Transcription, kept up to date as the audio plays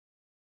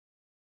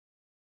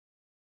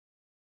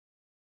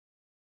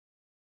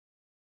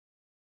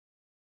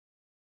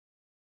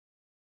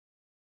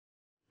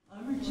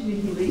I'm Regina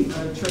Healy,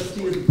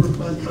 trustee of the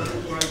Brookline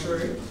Public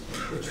Library.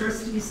 The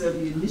trustees are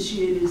the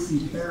initiators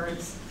and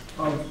parents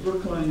of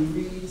Brookline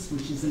Reads,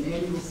 which is an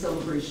annual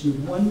celebration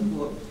of one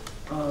book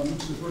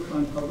which the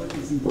Brookline public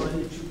is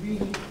invited to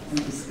read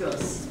and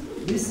discuss.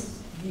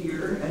 This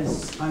year,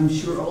 as I'm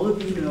sure all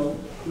of you know,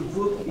 the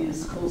book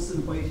is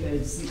Colson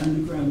Whitehead's The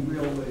Underground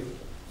Railway.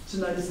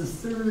 Tonight is the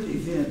third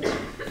event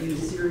in a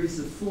series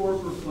of 4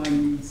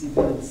 Brookline Reads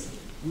events,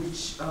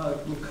 which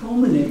will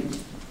culminate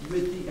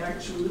with the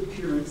actual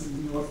appearance of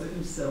the author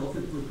himself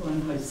at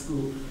Brookline High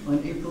School on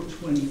April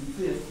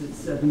 25th at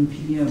 7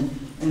 p.m.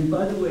 And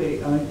by the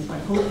way, I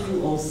hope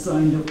you all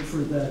signed up for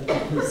that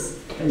because,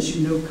 as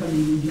you know, coming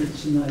in here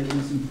tonight, it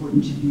was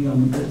important to be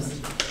on the list.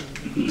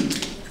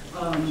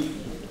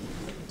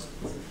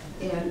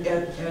 And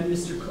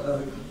Mr.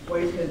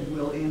 Whitehead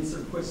will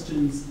answer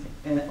questions,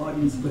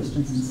 audience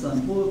questions in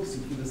some books,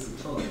 and give us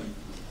a talk.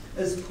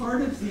 As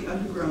part of the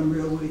Underground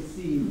Railway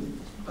theme,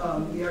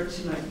 we are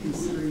tonight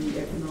considering the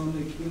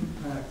economic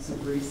impacts of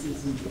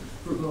racism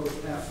for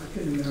both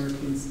African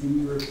Americans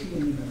and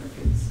European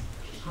Americans.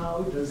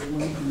 How does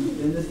one group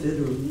benefit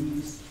or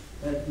lose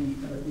at the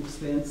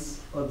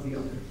expense of the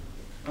other?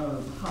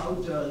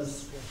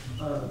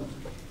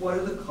 What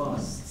are the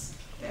costs?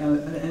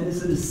 And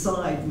as an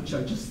aside, which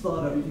I just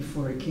thought of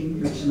before I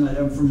came here tonight,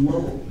 I'm from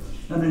Lowell,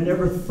 and I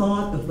never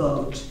thought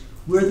about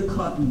where the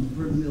cotton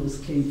mills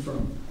came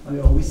from. I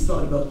always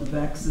thought about the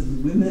backs of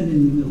the women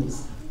in the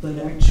mills, but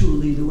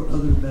actually there were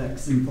other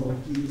backs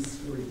involved in this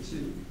story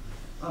too.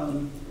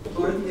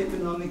 Are the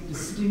economic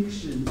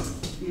distinctions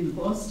in the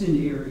Boston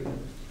area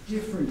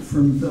different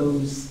from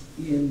those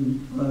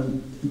in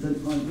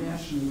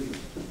nationally?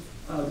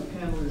 The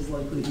panel is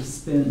likely to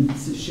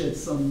shed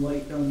some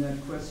light on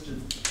that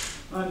question.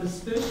 I'm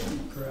especially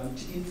proud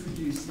to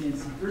introduce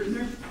Nancy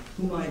Gertner,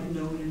 whom I've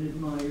known and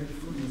admired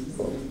for many,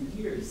 many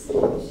years.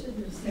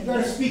 You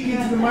better speak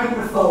into the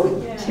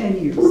microphone. 10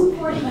 years.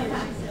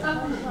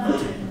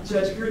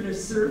 Judge Gertner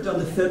served on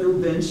the federal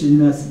bench in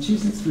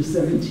Massachusetts for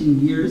 17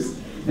 years,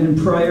 and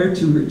prior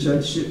to her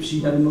judgeship,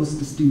 she had a most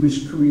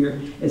distinguished career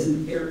as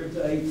an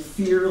erudite,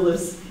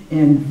 fearless,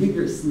 and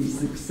vigorously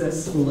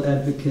successful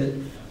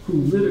advocate who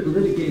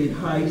litigated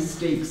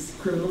high-stakes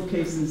criminal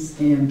cases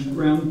and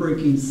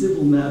groundbreaking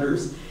civil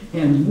matters,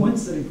 and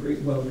once in a great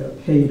while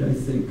got paid, I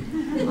think.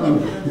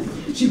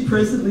 She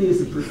presently is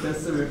a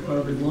professor at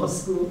Harvard Law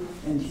School,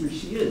 and here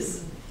she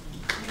is.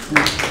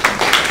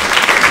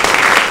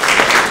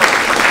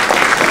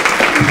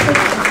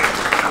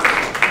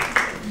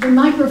 The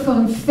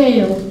microphone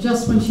failed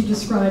just when she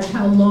described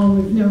how long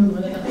we've known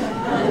one another,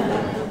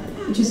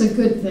 which is a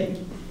good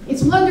thing.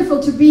 It's wonderful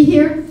to be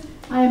here.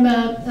 I'm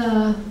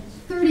a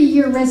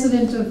 30-year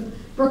resident of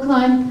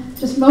Brookline.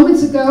 Just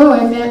moments ago,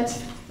 I met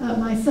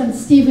my son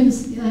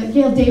Stephen's,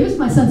 Gail Davis,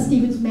 my son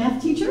Stephen's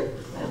math teacher.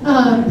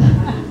 I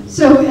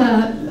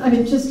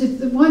mean, just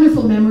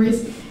wonderful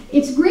memories.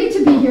 It's great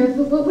to be here,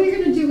 but what we're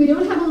going to do, we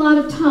don't have a lot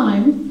of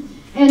time,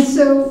 and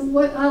so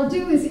what I'll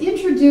do is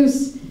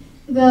introduce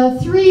the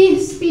 3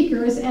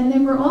 speakers, and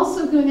then we're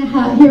also going to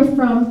hear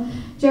from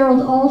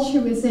Gerald Alsh,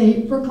 who is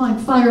a Brookline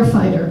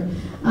firefighter,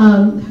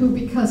 who,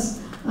 because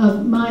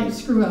of my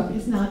screw-up,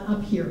 is not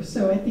up here.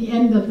 So at the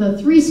end of the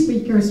 3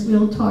 speakers,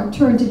 we'll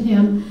turn to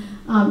him.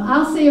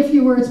 I'll say a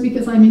few words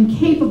because I'm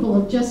incapable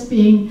of just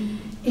being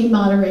a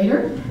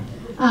moderator,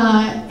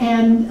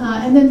 and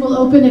then we'll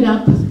open it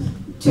up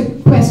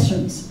to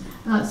questions.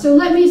 So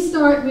let me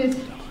start with,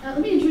 let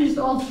me introduce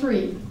all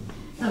 3.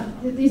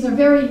 These are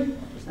very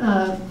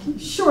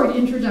short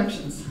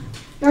introductions.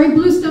 Barry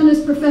Bluestone is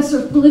professor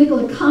of political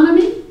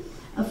economy,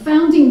 a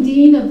founding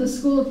dean of the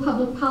School of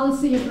Public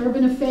Policy and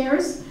Urban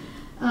Affairs,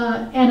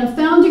 and a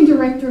founding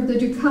director of the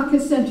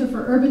Dukakis Center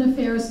for Urban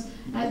Affairs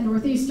at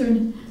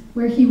Northeastern,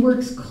 where he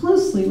works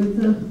closely with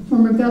the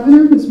former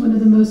governor, who's one of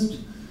the most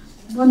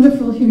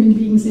wonderful human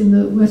beings in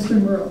the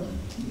Western world,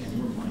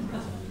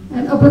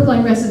 and a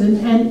Brookline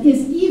resident, and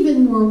is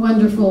even more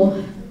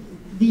wonderful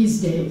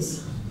these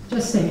days.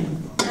 Just saying.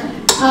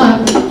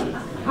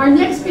 Our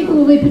next speaker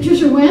will be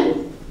Patricia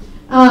Wen,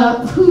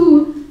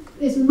 who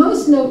is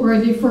most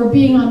noteworthy for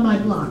being on my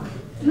block,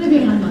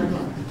 living on my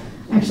block.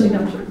 Actually,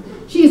 no.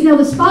 She is now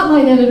the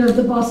spotlight editor of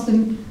the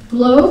Boston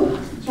Globe,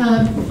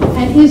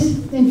 and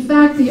is, in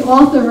fact, the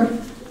author.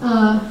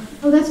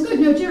 Oh, that's good.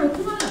 No, Gerald,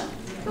 come on up.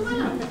 Come on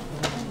up.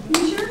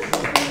 You sure? Come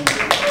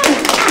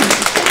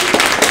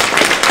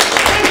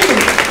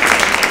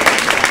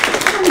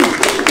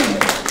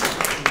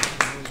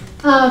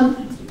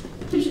on.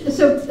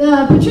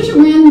 Patricia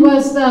Wen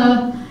was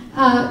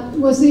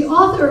the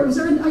author. It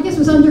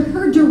was under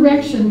her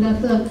direction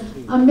that the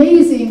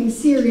amazing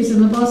series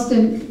in the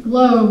Boston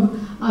Globe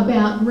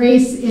about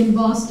race in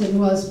Boston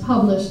was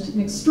published, an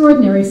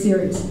extraordinary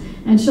series,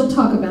 and she'll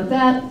talk about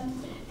that.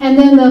 And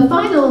then the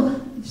final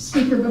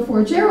speaker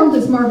before Gerald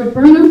is Margaret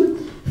Burnham,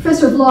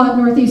 professor of law at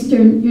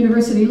Northeastern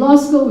University Law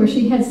School, where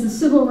she heads the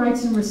Civil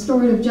Rights and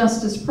Restorative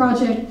Justice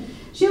Project.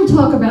 She'll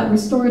talk about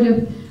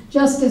restorative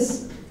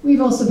justice.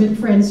 We've also been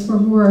friends for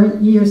more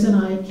years than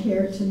I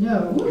care to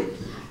know.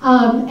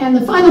 And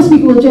the final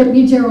speaker will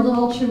be Gerald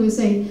Alch, who is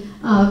a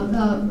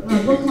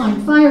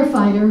Brookline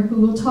firefighter who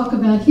will talk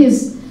about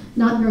his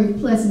not very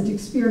pleasant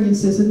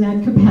experiences in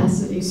that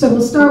capacity. So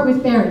we'll start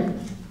with Barry.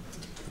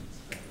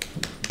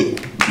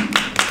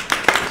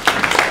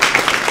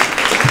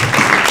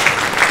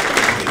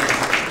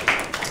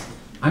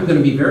 I'm going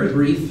to be very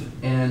brief,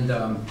 and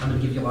I'm going to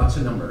give you lots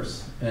of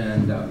numbers.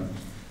 And the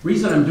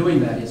reason I'm doing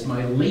that is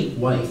my late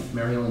wife,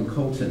 Mary Ellen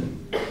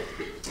Colton,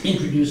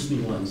 introduced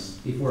me once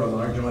before a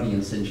large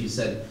audience, and she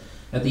said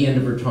at the end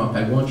of her talk,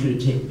 I want you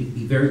to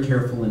be very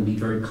careful and be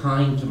very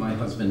kind to my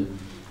husband.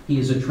 He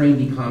is a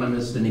trained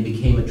economist, and he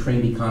became a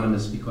trained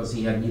economist because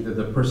he had neither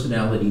the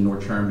personality nor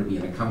charm to be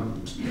an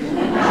accountant.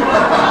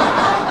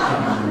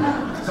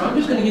 So I'm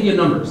just going to give you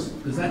numbers,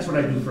 because that's what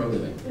I do for a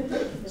living.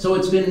 So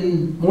it's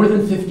been more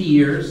than 50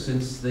 years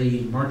since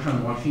the March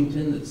on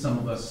Washington that some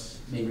of us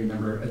may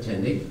remember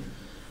attending.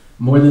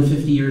 More than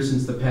 50 years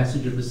since the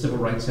passage of the Civil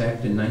Rights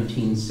Act in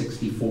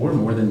 1964.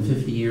 More than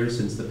 50 years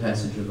since the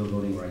passage of the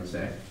Voting Rights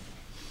Act.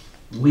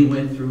 We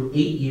went through 8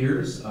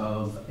 years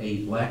of a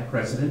black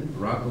president,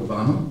 Barack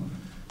Obama,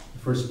 the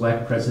first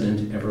black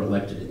president ever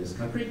elected in this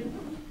country.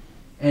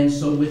 And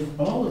so with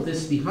all of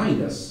this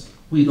behind us,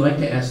 we'd like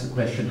to ask the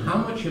question, how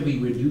much have we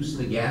reduced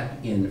the gap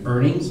in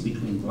earnings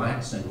between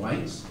blacks and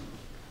whites?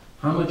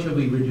 How much have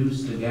we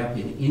reduced the gap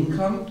in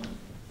income?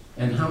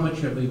 And how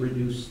much have we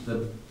reduced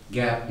the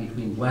gap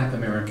between black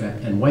America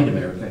and white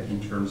America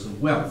in terms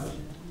of wealth?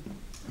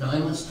 Now I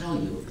must tell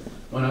you,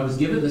 when I was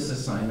given this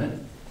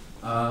assignment,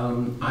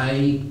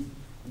 I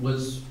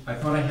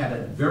thought I had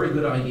a very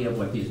good idea of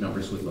what these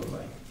numbers would look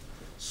like.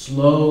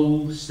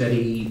 Slow,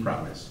 steady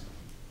progress.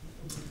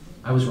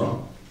 I was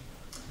wrong.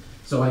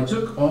 So I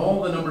took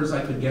all the numbers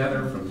I could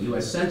gather from the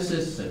US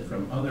Census and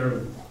from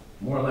other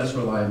more or less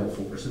reliable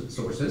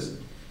sources,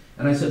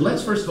 and I said,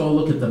 let's first of all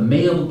look at the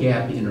male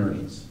gap in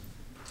earnings.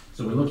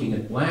 So we're looking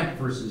at black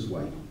versus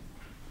white.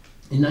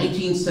 In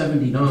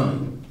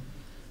 1979,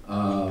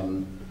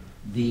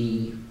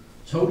 the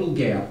total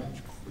gap,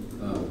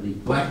 the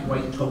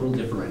black-white total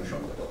differential,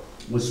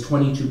 was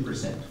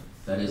 22%.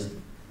 That is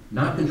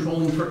not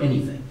controlling for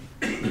anything.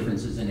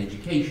 Differences in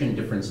education,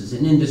 differences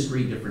in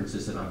industry,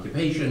 differences in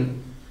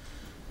occupation.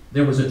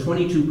 There was a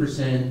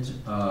 22%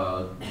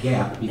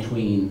 gap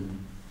between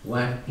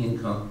black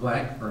income,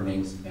 black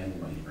earnings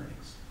and white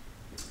earnings.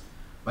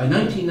 By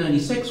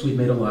 1996, we'd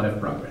made a lot of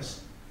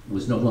progress. It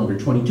was no longer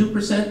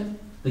 22%.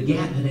 The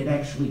gap had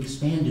actually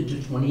expanded to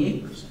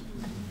 28%.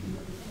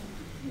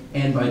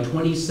 And by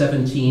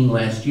 2017,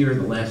 last year,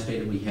 the last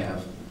data we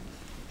have,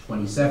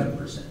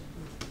 27%.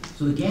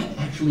 So the gap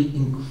actually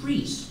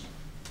increased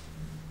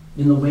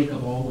in the wake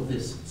of all of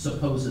this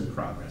supposed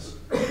progress.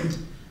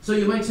 So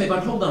you might say,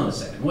 but hold on a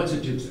second, what's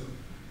it due to?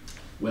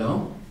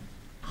 Well,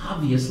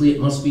 obviously it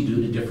must be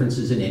due to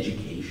differences in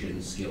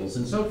education, skills,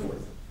 and so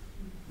forth.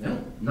 No,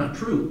 not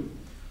true.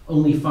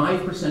 Only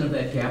 5% of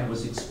that gap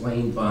was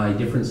explained by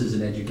differences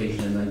in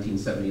education in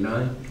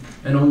 1979,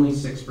 and only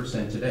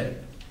 6% today.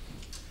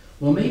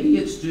 Well, maybe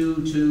it's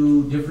due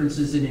to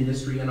differences in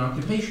industry and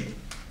occupation.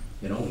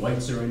 You know,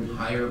 whites are in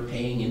higher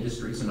paying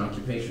industries and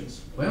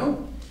occupations.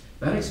 Well,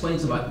 that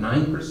explains about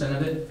 9%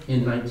 of it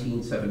in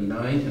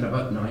 1979 and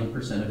about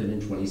 9% of it in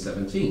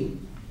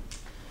 2017.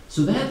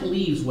 So that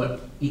leaves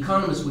what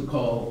economists would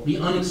call the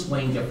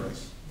unexplained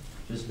difference,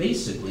 which is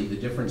basically the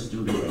difference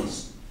due to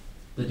race.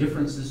 The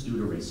difference is due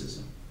to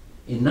racism.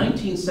 In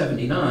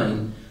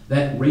 1979,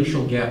 that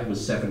racial gap was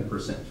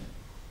 7%.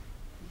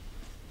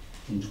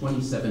 In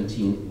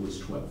 2017, it was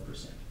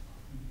 12%.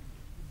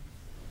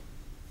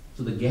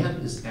 So the gap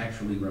is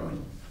actually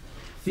growing.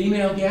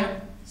 Female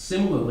gap,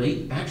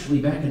 similarly, actually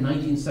back in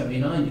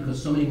 1979,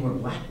 because so many more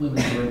black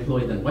women were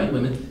employed than white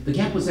women, the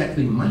gap was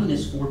actually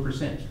minus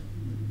 4%.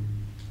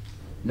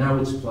 Now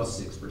it's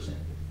plus 6%.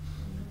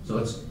 So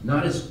it's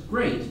not as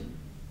great,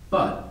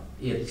 but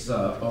it's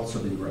also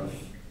been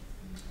growing.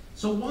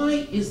 So why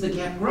is the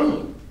gap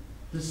growing,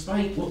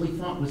 despite what we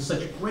thought was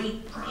such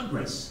great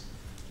progress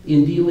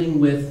in dealing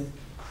with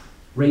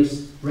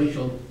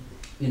racial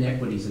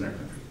inequities in our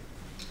country?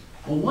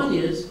 Well, one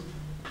is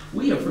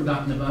we have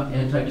forgotten about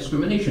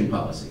anti-discrimination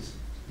policies.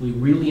 We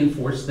really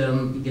enforced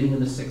them beginning in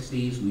the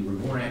 60s. We were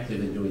more active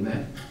in doing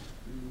that.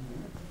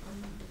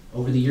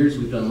 Over the years,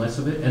 we've done less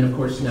of it, and of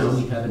course now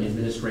we have an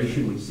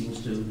administration which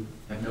seems to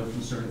have no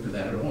concern for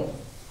that at all.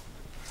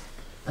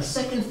 A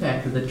second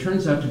factor that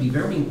turns out to be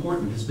very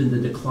important has been the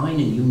decline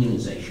in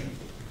unionization.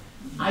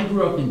 I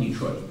grew up in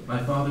Detroit.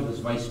 My father was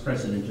vice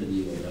president of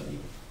the UAW.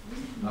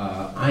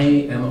 I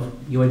am a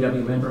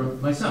UAW member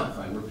myself.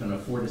 I worked on a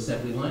Ford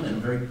assembly line, and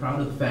I'm very proud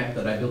of the fact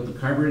that I built the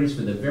carburetors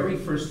for the very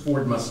first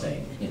Ford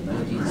Mustang in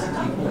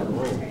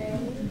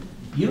 1964.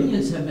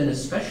 Unions have been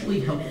especially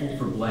helpful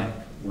for black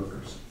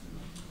workers.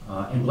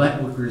 And black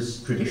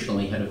workers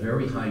traditionally had a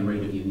very high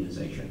rate of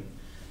unionization.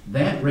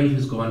 That rate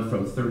has gone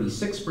from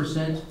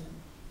 36%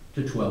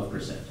 to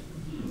 12%.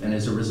 And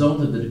as a result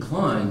of the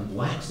decline,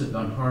 blacks have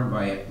been harmed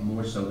by it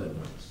more so than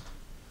whites.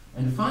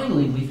 And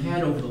finally, we've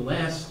had over the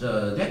last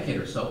decade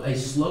or so a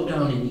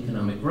slowdown in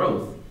economic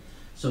growth,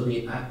 So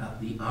the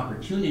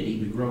opportunity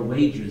to grow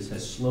wages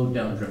has slowed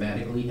down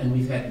dramatically, and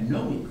we've had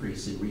no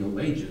increase in real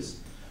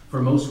wages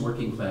for most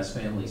working class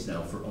families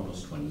now for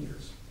almost 20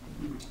 years.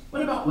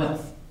 What about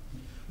wealth?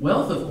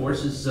 Wealth, of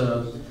course, is,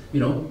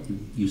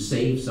 you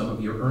save some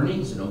of your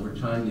earnings, and over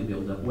time you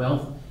build up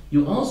wealth.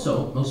 You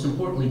also, most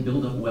importantly,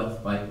 build up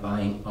wealth by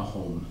buying a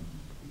home.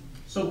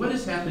 So what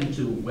has happened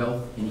to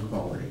wealth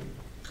inequality?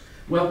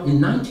 Well,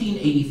 in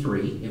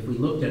 1983, if we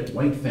looked at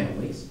white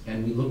families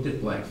and we looked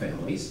at black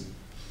families,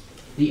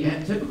 the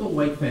typical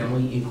white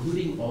family,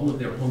 including all of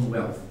their home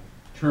wealth,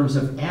 in terms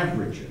of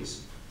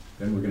averages,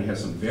 then we're going to have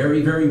some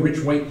very, very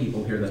rich white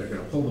people here that are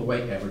going to pull the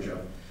white average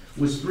up,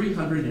 was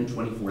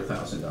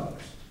 $324,000.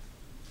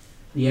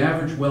 The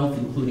average wealth,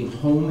 including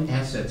home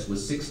assets,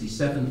 was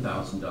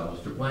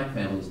 $67,000 for black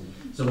families.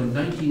 So in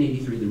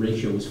 1983, the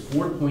ratio was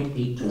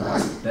 4.8 to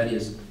 1. That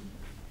is,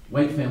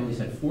 white families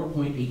had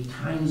 4.8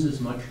 times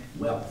as much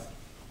wealth.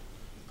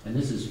 And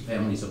this is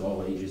families of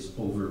all ages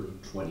over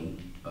 20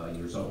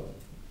 years old.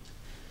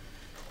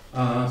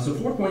 So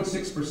 4.6%,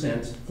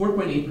 4.8%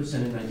 in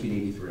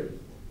 1983.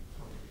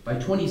 By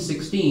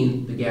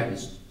 2016, the gap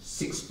is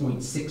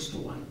 6.6 to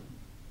 1.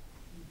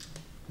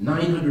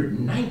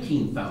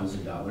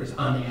 $919,000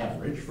 on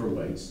average for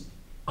whites,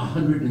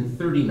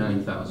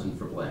 $139,000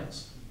 for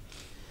blacks.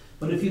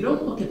 But if you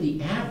don't look at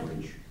the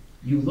average,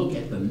 you look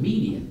at the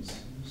medians.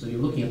 So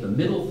you're looking at the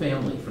middle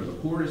family from the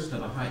poorest to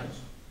the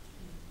highest.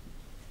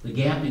 The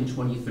gap in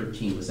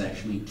 2013 was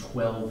actually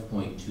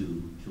 12.2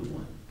 to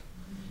 1.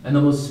 And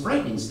the most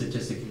frightening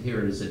statistic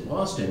here is in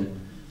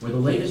Boston, where the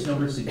latest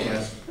numbers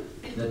suggest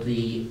that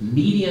the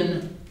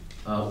median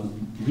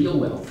real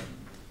wealth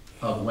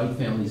of white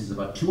families is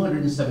about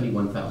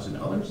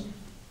 $271,000.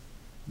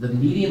 The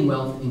median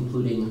wealth,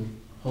 including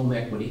home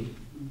equity,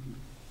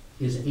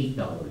 is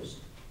 $8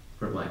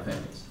 for black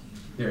families.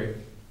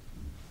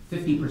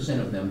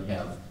 50% of them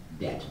have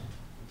debt.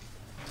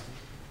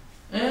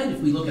 And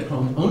if we look at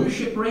home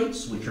ownership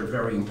rates, which are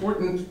very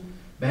important,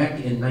 back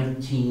in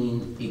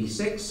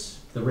 1986,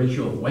 the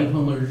ratio of white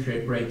home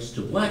ownership rates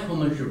to black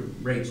home ownership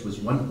rates was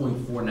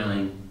 1.49 to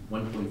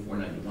 1,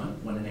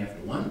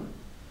 1.5 to 1.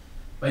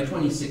 By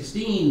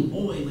 2016,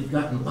 boy, we've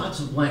gotten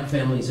lots of black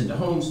families into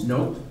homes.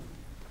 Nope,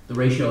 the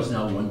ratio is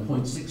now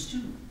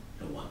 1.62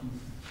 to 1.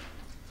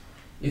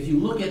 If you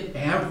look at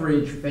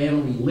average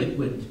family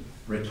liquid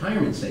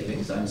retirement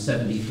savings, I'm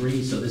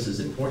 73, so this is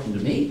important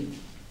to me.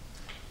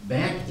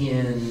 Back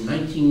in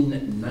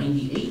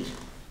 1998,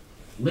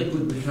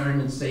 liquid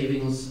retirement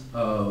savings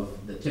of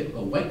the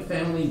typical white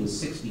family was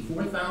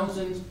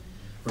 $64,000.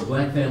 For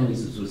black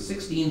families, this was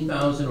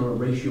 $16,000, or a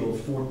ratio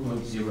of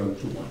 4.0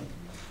 to 1.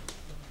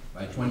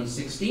 By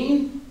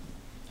 2016,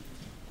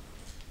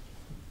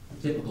 a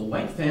typical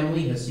white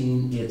family has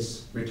seen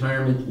its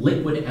retirement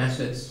liquid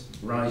assets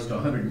rise to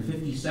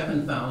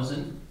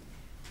 $157,000.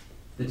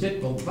 The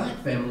typical black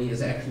family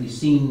has actually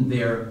seen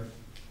their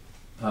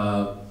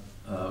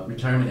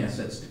retirement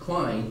assets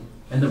decline,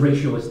 and the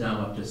ratio is now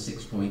up to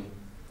 6.3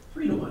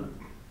 to 1.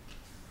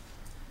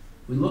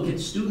 We look at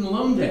student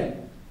loan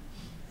debt.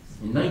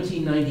 In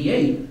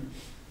 1998,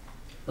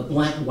 the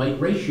black-white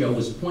ratio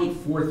was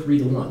 0.43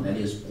 to 1. That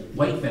is,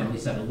 white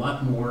families had a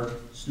lot more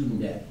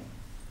student debt.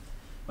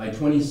 By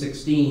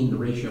 2016, the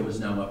ratio is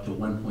now up to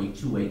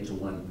 1.28 to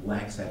 1.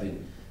 Blacks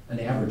having an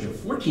average of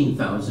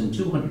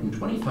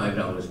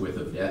 $14,225 worth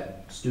of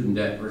debt, student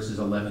debt, versus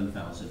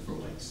 $11,000 for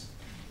whites.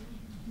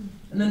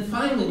 And then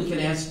finally, we can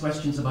ask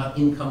questions about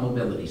income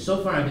mobility.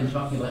 So far, I've been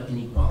talking about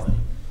inequality.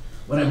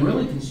 What I'm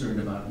really concerned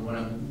about, and what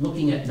I'm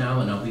looking at now,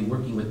 and I'll be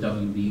working with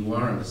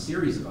WBUR on a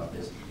series about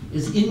this,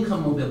 is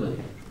income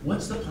mobility.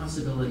 What's the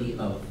possibility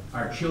of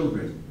our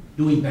children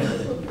doing better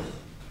than we?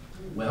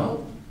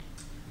 Well,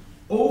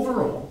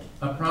 overall,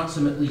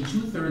 approximately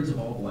 2/3 of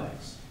all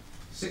blacks,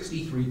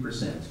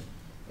 63%,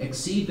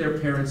 exceed their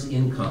parents'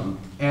 income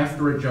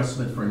after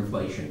adjustment for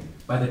inflation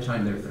by the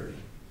time they're 30.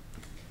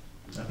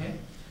 Okay?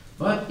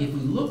 But if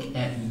we look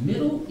at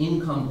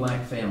middle-income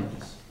black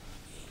families,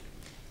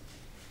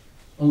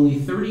 only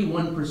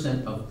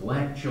 31% of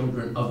black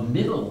children of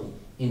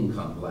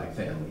middle-income black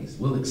families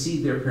will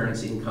exceed their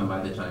parents' income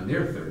by the time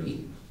they're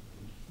 30,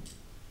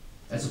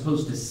 as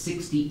opposed to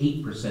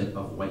 68%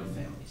 of white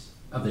families,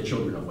 of the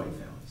children of white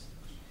families.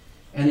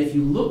 And if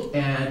you look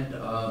at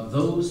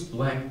those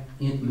black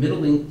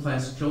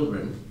middle-class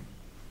children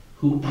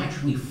who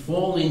actually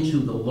fall into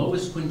the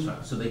lowest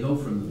quintile, so they go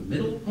from the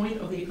middle point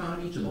of the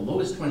economy to the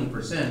lowest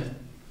 20%,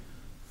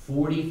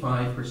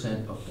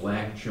 45% of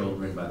black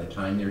children by the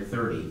time they're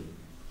 30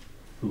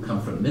 who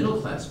come from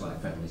middle-class black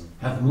families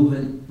have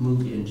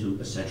moved into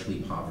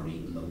essentially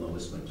poverty in the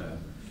lowest quintile,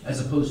 as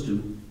opposed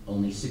to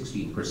only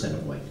 16%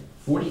 of white.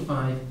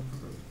 45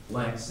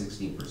 black,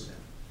 16%.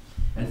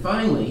 And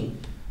finally,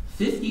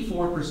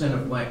 54%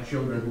 of black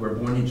children who are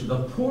born into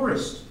the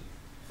poorest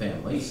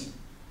families,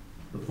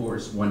 the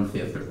poorest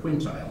 1/5 or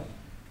quintile,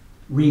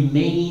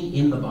 remain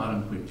in the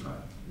bottom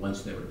quintile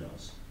once they're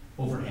adults,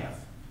 over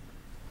half.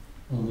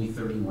 Only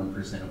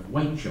 31% of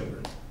white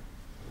children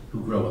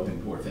who grow up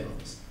in poor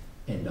families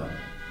end up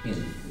in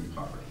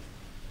poverty.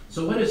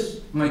 So what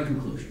is my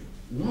conclusion?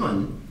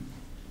 One,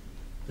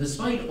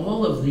 despite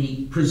all of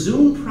the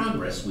presumed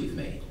progress we've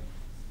made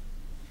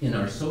in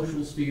our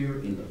social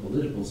sphere, in the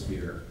political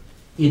sphere,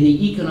 in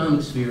the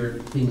economic sphere,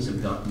 things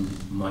have gotten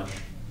much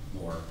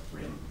more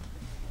grim.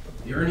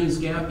 The earnings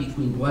gap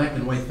between black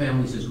and white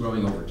families is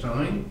growing over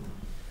time.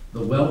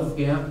 The wealth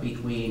gap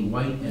between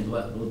black and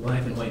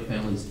white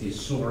families is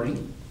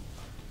soaring.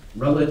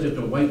 Relative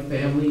to white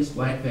families,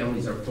 black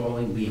families are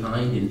falling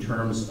behind in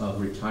terms of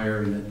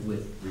retirement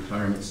with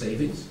retirement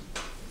savings.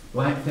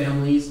 Black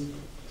families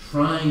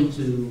trying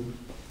to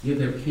give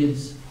their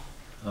kids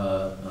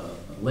a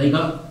leg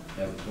up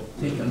have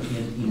taken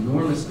in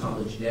enormous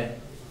college debt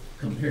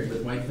compared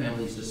with white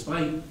families,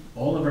 despite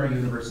all of our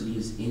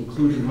universities,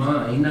 including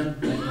mine at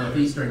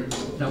Northeastern,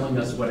 telling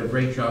us what a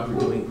great job we're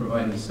doing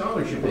providing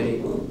scholarship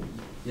aid.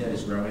 Debt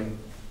is growing.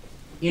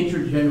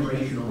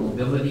 Intergenerational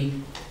mobility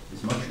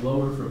is much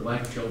lower for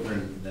black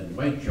children than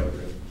white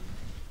children.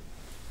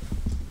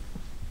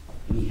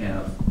 We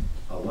have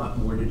a lot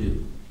more to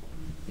do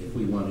if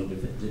we want to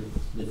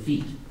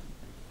defeat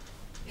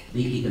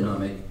the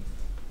economic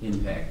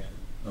impact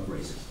of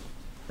racism.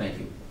 Thank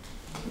you.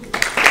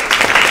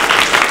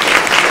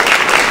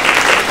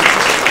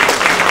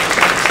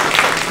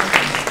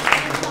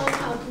 Tell us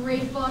how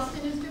great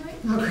Boston is doing.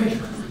 Oh, great.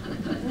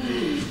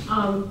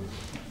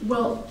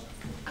 Well,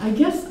 I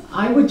guess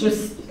I would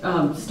just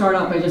start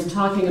out by just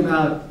talking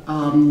about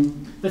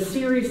the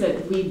series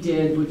that we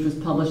did, which was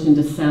published in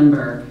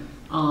December.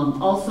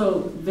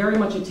 Also very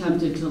much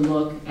attempted to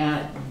look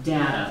at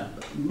data.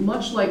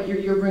 Much like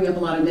you're bringing up a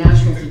lot of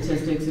national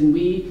statistics, and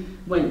we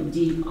went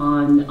deep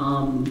on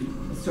on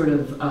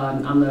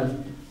the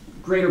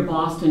greater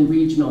Boston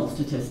regional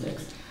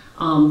statistics.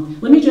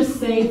 Let me just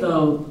say,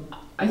 though,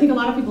 I think a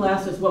lot of people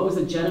asked us what was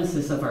the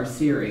genesis of our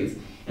series.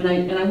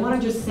 And I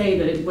want to just say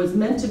that it was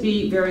meant to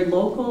be very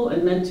local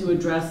and meant to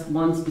address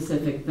one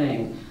specific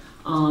thing.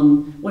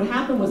 What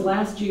happened was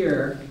last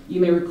year, you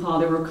may recall,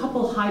 there were a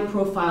couple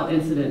high-profile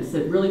incidents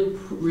that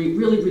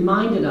really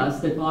reminded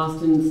us that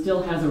Boston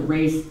still has a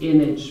race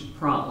image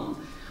problem.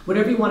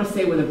 Whatever you want to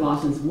say, whether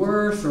Boston's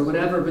worse or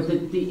whatever, but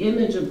the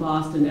image of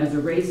Boston as a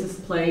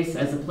racist place,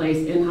 as a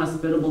place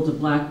inhospitable to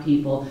black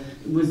people,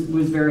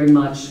 was very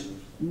much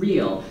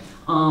real.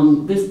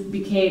 This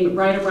became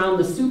right around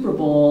the Super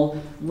Bowl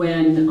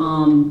when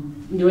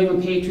New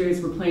England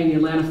Patriots were playing the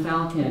Atlanta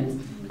Falcons.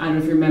 I don't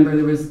know if you remember,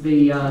 there was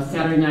the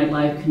Saturday Night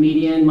Live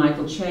comedian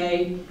Michael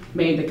Che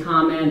made the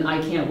comment,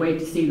 "I can't wait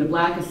to see the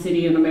blackest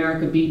city in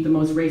America beat the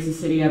most racist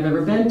city I've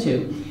ever been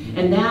to."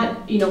 And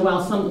that,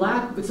 while some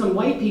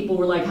white people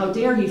were like, "How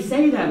dare he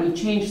say that? We've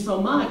changed so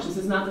much. This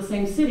is not the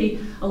same city."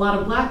 A lot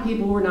of black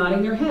people were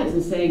nodding their heads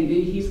and saying,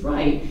 "He's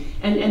right."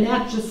 And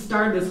that just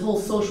started this whole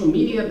social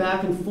media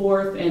back and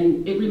forth,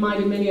 and it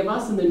reminded many of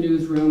us in the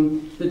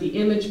newsroom that the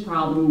image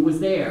problem was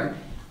there.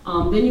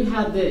 Then you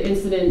had the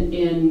incident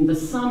in the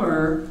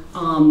summer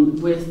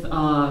with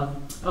Crawford.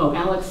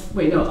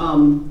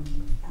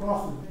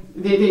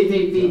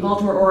 the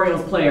Baltimore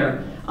Orioles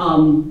player,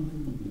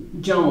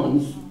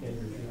 Jones.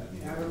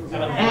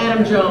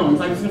 Adam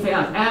Jones. I was going to say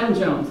Adam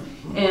Jones.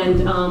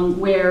 And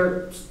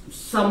where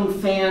some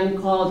fan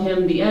called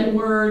him the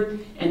N-word,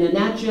 and then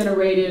that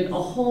generated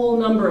a whole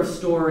number of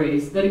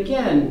stories that,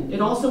 again,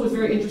 it also was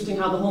very interesting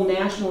how the whole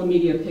national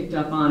media picked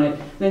up on it,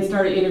 then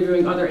started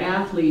interviewing other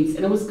athletes,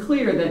 and it was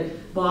clear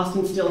that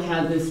Boston still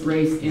had this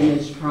race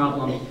image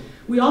problem.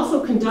 We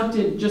also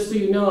conducted, just so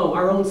you know,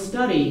 our own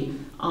study,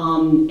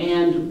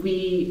 and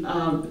we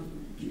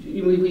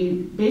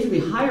basically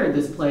hired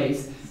this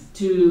place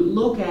to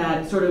look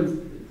at, sort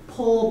of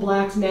poll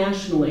blacks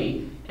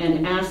nationally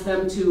and ask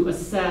them to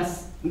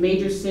assess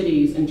major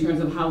cities in terms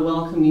of how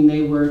welcoming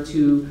they were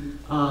to,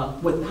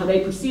 how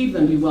they perceived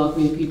them to be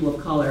welcoming to people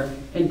of color.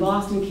 And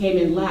Boston came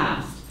in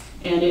last.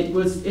 And it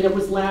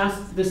was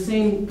last, the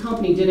same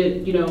company did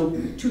it,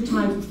 2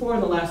 times before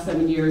in the last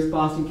 7 years,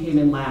 Boston came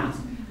in last.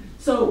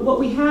 So what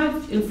we had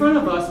in front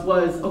of us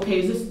was,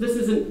 okay, this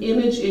is an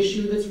image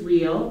issue that's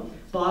real.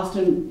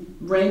 Boston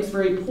ranks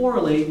very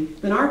poorly.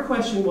 Then our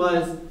question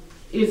was,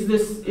 is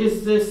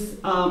this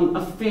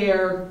a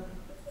fair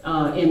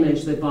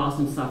image that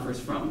Boston suffers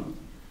from?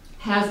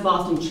 Has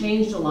Boston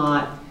changed a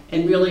lot,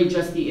 and really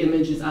just the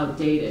image is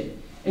outdated?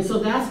 And so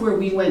that's where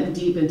we went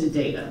deep into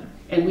data.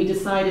 And we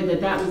decided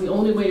that that was the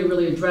only way to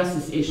really address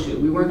this issue.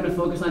 We weren't going to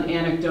focus on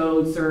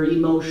anecdotes or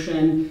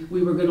emotion.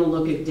 We were going to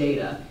look at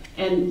data.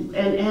 And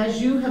as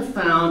you have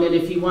found, and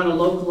if you want to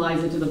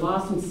localize it to the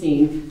Boston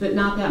scene, that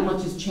not that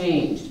much has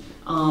changed.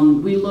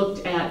 We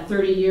looked at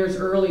 30 years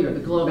earlier. The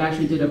Globe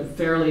actually did a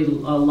fairly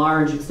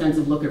large,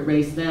 extensive look at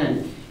race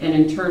then. And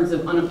in terms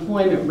of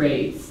unemployment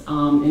rates,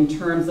 in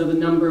terms of the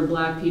number of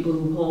black people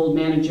who hold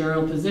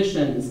managerial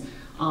positions,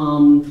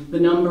 the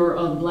number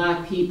of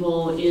black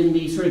people in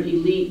the sort of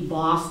elite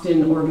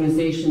Boston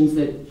organizations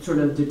that sort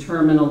of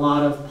determine a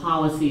lot of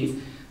policies,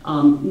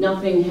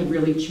 nothing had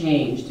really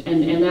changed.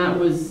 And that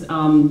was,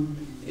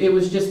 it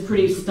was just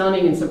pretty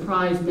stunning and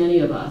surprised many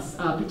of us,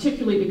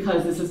 particularly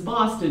because this is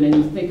Boston and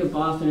you think of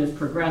Boston as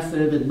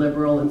progressive and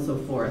liberal and so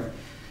forth.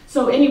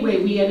 So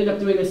anyway, we ended up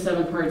doing a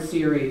 7-part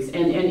series,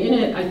 and in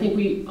it, I think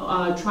we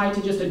tried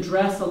to just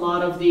address a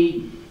lot of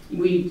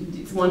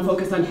one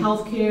focused on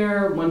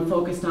healthcare, one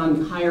focused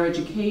on higher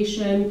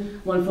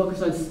education, one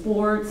focused on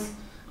sports,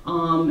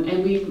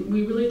 and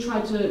we really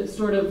tried to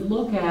sort of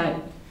look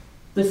at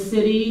the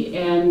city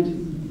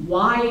and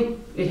why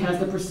it has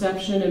the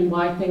perception and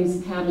why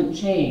things haven't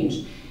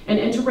changed.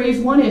 And to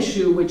raise one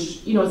issue,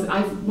 which, you know,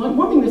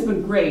 one thing that's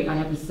been great, I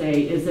have to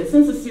say, is that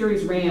since the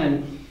series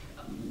ran,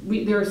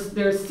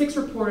 there's 6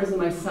 reporters and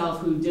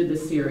myself who did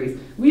this series.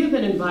 We have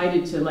been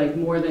invited to like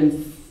more than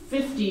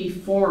 50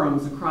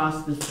 forums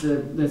across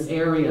this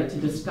area to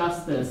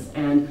discuss this,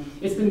 and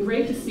it's been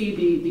great to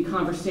see the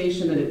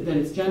conversation that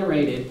it's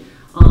generated.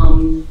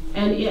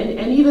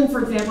 And even,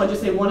 for example, I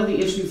just say one of the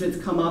issues that's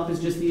come up is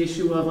just the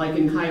issue of, like,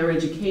 in higher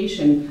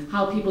education,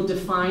 how people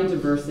define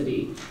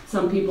diversity.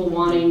 Some people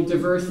wanting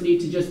diversity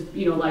to just,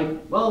 you know, like,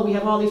 well, we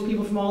have all these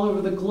people from all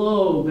over the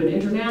globe, and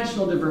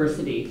international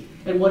diversity,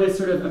 and what is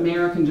sort of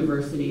American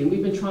diversity. And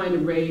we've been trying to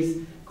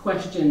raise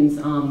questions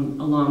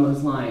along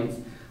those lines.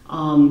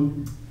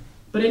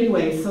 But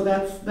anyway, so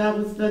that's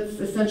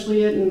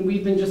essentially it, and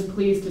we've been just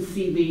pleased to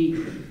see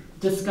the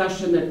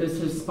discussion that this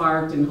has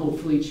sparked and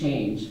hopefully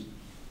change.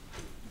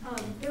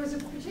 There was a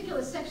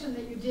particular section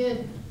that you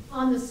did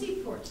on the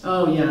seaport.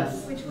 Oh,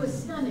 yes. Which was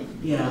stunning.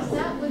 Yeah. Because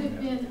that would have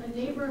been a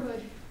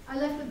neighborhood. I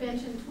left the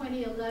bench in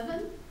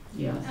 2011.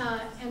 Yes.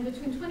 And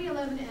between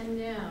 2011 and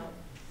now,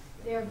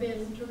 there have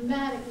been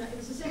dramatic, it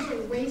was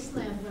essentially a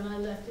wasteland when I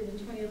left it in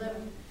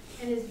 2011,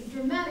 and it's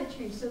dramatic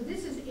change. So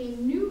this is a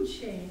new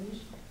change,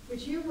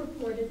 which you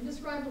reported.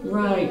 Describe a little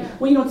bit of Right. that.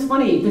 Well, you know, it's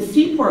funny. The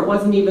seaport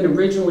wasn't even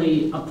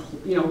originally,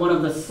 one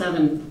of the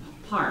 7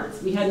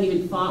 parts. We hadn't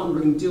even thought we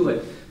were going to do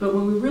it. But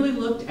when we really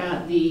looked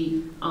at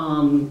the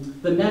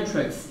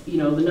metrics, you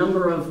know, the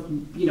number of,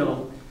 you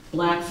know,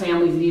 black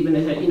families that even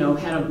had, you know,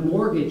 had a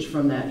mortgage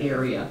from that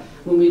area.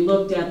 When we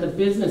looked at the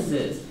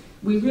businesses,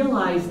 we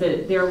realized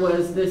that there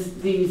was this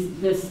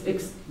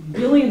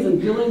billions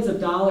and billions of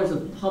dollars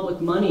of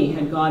public money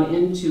had gone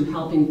into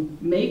helping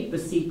make the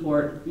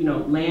seaport, you know,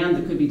 land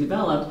that could be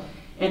developed,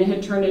 and it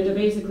had turned into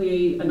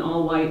basically an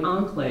all-white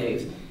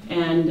enclave.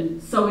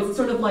 And so it's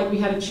sort of like we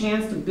had a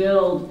chance to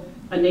build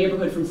a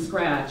neighborhood from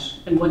scratch,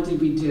 and what did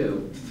we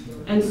do?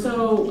 And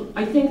so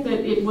I think that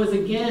it was,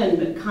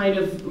 again, kind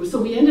of,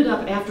 so we ended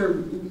up, after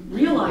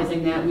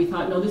realizing that, we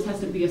thought, no, this has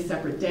to be a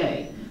separate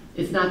day.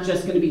 It's not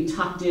just going to be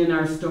tucked in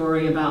our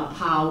story about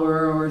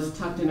power, or it's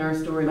tucked in our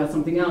story about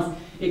something else.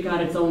 It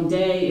got its own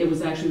day. It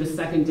was actually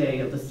the 2nd day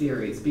of the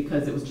series,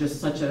 because it was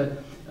just such a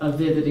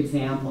vivid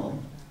example.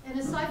 And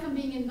aside from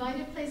being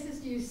invited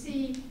places, do you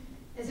see,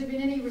 has there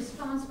been any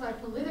response by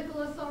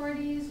political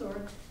authorities or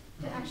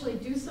to actually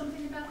do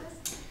something about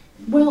this?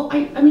 Well,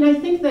 I mean, I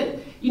think that,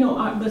 you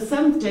know, the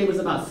 7th day was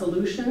about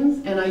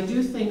solutions, and I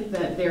do think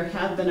that there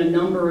have been a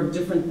number of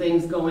different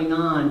things going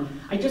on.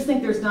 I just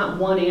think there's not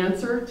one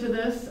answer to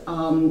this,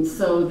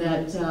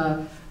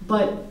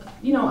 but,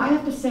 you know, I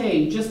have to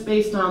say, just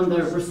based on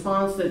the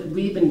response that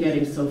we've been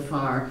getting so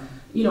far,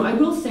 you know, I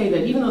will say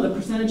that even though the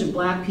percentage of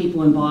black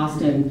people in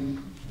Boston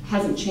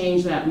hasn't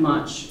changed that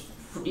much,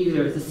 for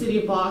either the city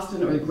of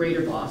Boston or the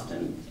greater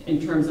Boston, in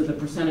terms of the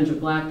percentage of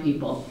black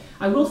people,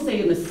 I will say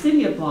in the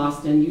city of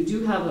Boston, you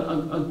do have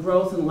a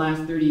growth in the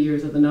last 30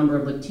 years of the number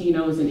of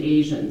Latinos and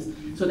Asians.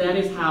 So that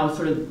is how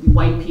sort of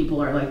white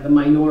people are like the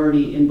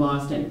minority in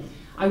Boston.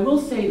 I will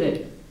say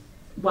that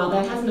while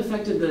that hasn't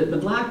affected the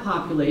black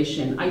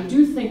population, I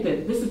do think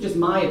that, this is just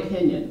my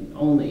opinion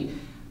only,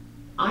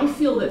 I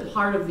feel that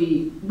part of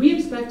we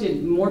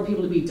expected more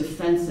people to be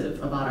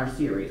defensive about our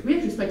series. We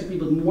actually expected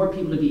more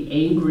people to be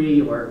angry,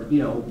 or, you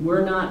know,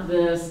 we're not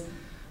this.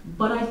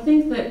 But I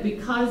think that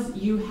because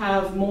you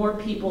have more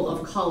people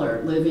of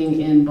color living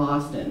in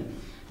Boston,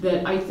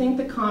 that I think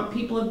the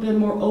people have been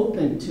more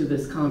open to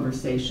this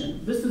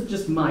conversation. This is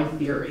just my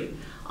theory.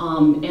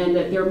 And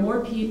that there are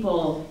more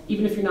people,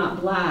 even if you're not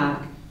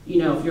black, you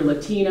know, if you're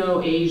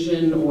Latino,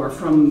 Asian, or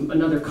from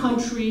another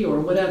country or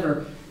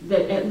whatever,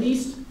 that at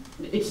least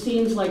it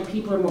seems like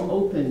people are more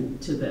open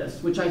to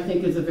this, which I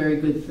think is a very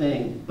good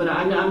thing. But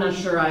I'm not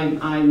sure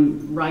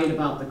I'm right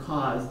about the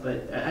cause,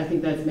 but I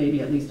think that's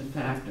maybe at least a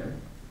factor.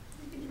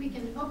 We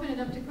can open it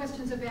up to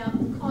questions about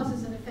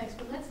causes and effects,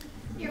 but let's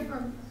hear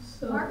from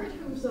Margaret,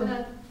 who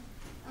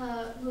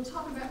will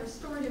talk about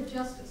restorative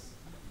justice.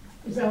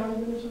 Is that what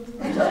I'm going to talk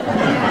about?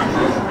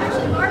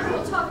 Actually, Margaret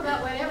will talk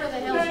about whatever the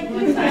hell she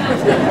wants.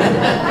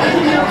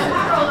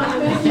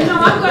 No,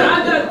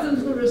 I've got some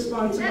good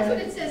response. That's what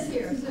it says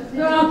here. So.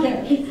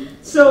 Okay.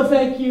 So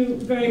thank you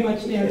very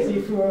much,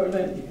 Nancy, for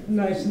that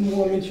nice and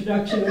warm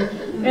introduction.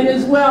 And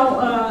as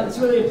well, it's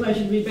really a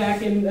pleasure to be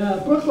back in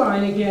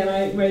Brookline again.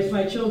 I raised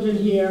my children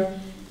here.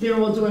 They're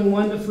all doing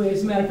wonderfully.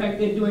 As a matter of fact,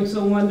 they're doing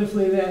so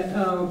wonderfully that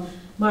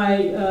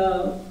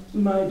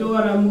my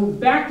daughter moved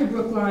back to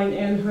Brookline,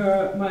 and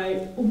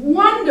my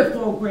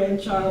wonderful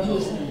grandchild,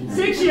 who's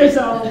 6 years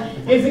old,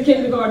 is a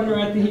kindergartner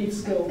at the Heath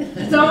School.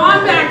 So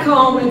I'm back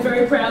home and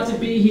very proud to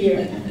be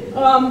here.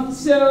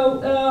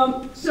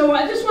 So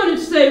I just wanted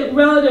to say,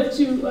 relative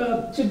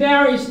to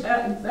Barry's,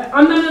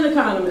 I'm not an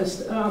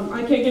economist.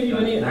 I can't give you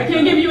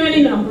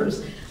any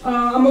numbers.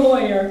 I'm a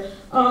lawyer.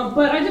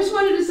 But I just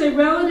wanted to say,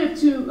 relative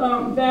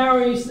to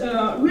Barry's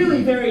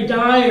really very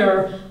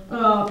dire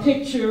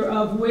picture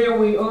of where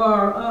we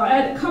are, I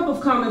had a couple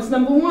of comments.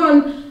 Number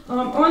one,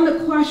 on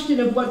the question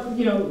of what,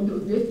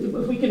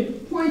 if we can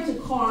point to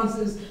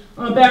causes,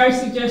 Barry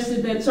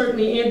suggested that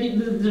certainly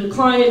the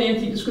decline in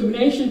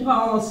anti-discrimination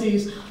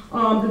policies,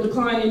 the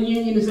decline in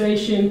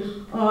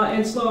unionization,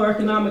 and slower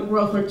economic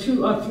growth are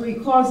 2 or 3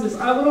 causes.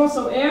 I would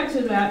also add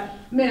to that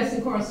mass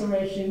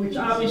incarceration, which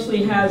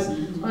obviously has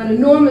an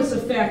enormous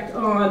effect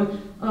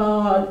on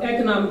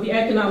the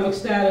economic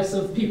status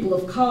of people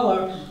of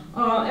color.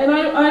 And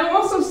I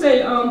also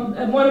say,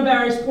 one of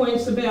Barry's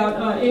points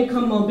about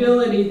income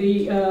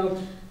mobility,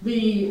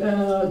 the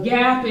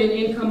gap in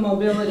income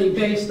mobility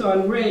based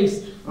on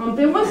race.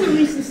 There was a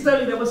recent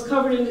study that was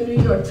covered in the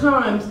New York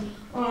Times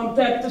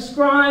that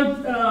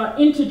described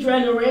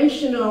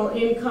intergenerational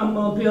income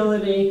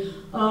mobility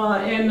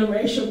and the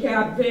racial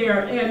gap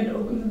there.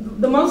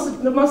 And the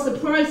most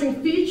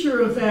surprising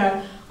feature of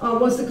that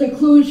was the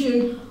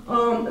conclusion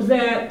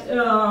that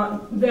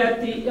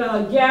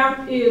the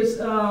gap is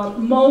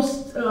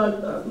most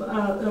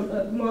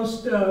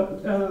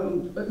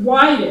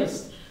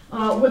widest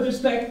with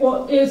respect,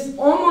 is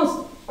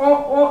almost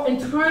all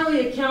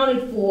entirely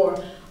accounted for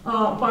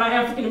by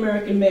African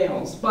American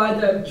males, by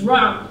the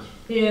drop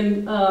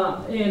in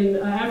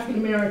African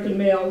American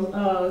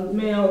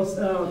males'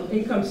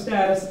 income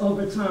status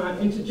over time,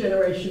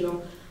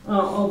 intergenerational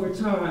over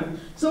time.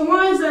 So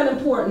why is that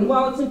important?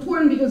 Well, it's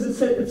important because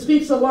it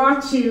speaks a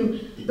lot to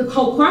the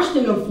whole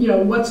question of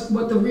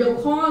what the real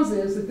cause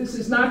is. That this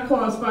is not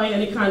caused by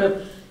any kind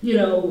of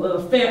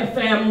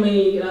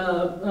family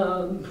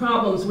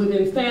problems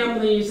within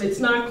families. It's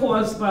not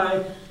caused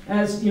by,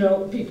 as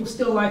people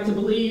still like to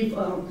believe,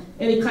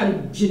 any kind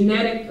of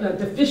genetic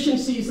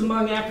deficiencies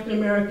among African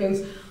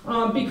Americans,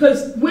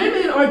 because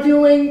women are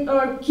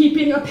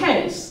keeping a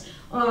pace,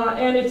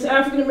 and it's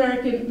African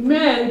American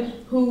men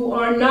who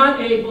are not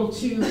able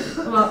to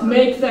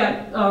make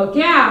that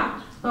gap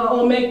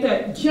or make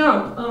that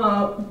jump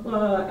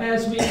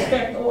as we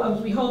expect, or as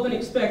we hope and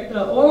expect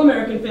all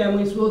American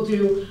families will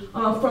do,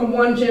 from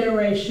one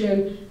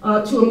generation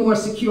to a more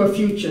secure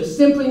future.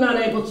 Simply not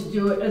able to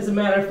do it, as a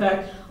matter of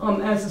fact,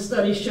 as the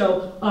studies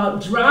show,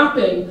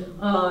 dropping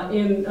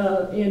in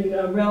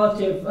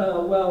relative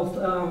wealth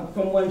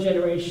from one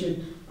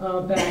generation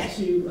back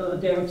to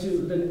down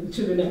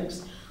to the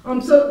next.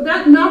 So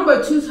that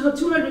number,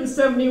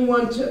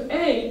 271 to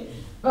 8,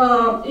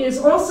 is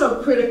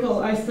also critical,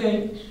 I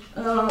think,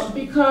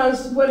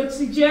 because what it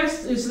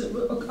suggests is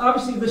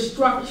obviously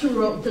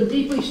the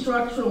deeply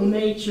structural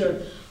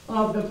nature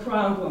of the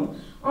problem.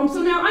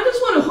 So now I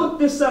just want to hook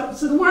this up.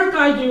 So the work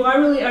I do, I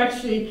really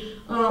actually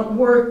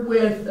work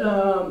with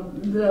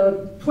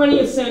the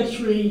 20th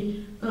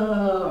century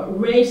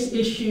race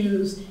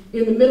issues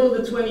in the middle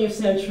of the 20th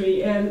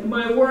century, and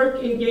my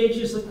work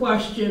engages the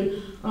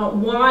question,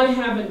 why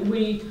haven't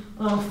we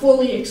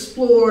fully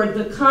explored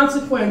the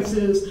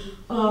consequences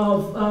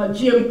of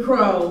Jim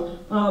Crow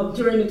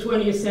during the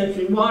 20th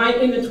century? Why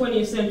in the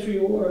 20th century,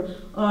 or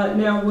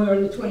now we're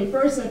in the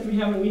 21st century,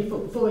 haven't we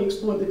fully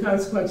explored the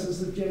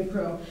consequences of Jim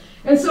Crow?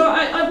 And so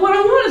what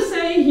I want to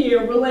say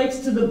here relates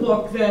to the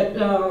book that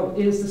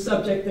is the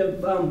subject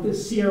of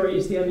this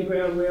series, The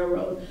Underground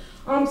Railroad.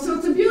 So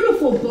it's a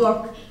beautiful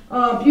book,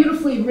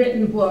 beautifully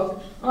written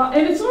book,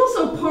 and it's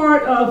also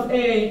part of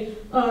a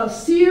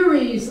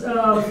series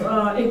of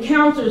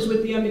encounters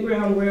with the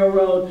Underground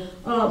Railroad,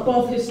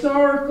 both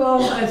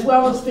historical as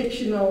well as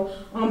fictional,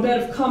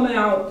 that have come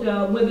out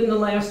within the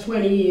last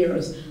 20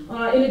 years.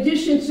 In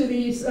addition to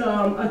these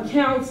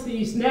accounts,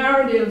 these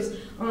narratives,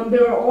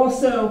 there are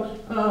also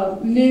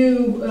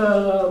new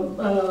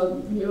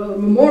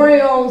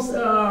memorials,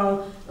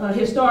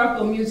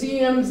 historical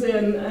museums,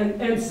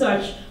 and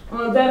such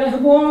that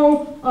have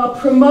all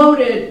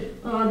promoted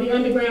the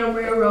Underground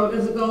Railroad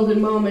as a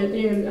golden moment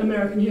in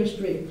American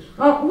history,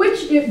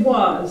 which it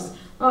was.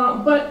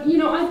 But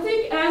I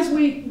think as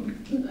we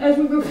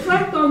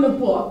reflect on the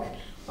book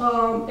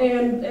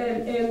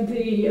and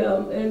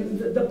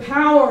the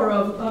power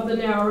of the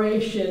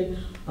narration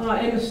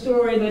and the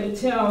story that it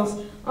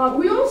tells,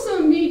 we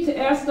also need to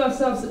ask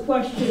ourselves the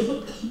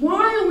question: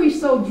 why are we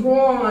so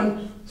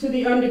drawn to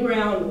the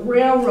Underground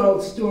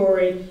Railroad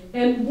story,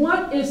 and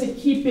what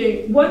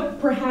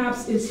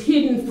perhaps is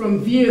hidden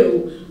from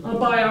view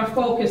by our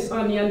focus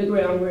on the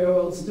Underground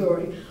Railroad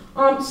story?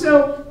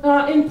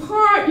 In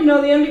part,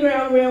 the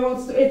Underground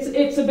Railroad,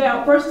 it's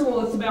about, first of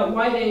all, it's about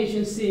white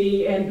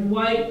agency and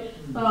white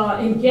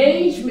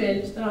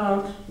engagement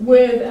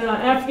with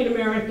African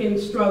American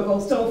struggle.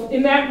 So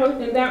in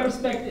that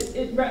respect,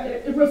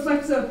 it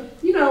reflects a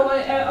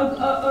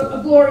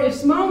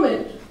glorious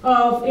moment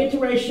of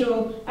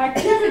interracial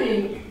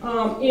activity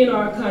in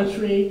our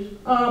country,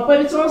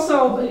 but it's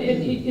also,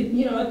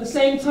 at the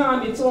same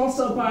time, it's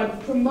also by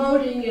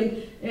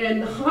promoting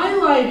and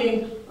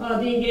highlighting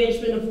the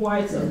engagement of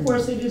whites. Of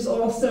course, it is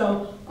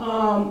also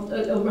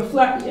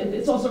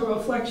it's also a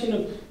reflection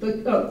of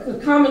the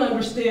common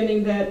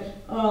understanding that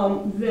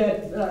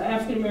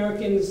African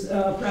Americans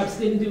perhaps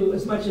didn't do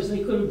as much as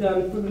they could have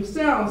done for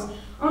themselves.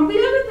 The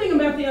other thing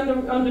about the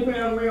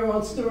Underground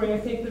Railroad story I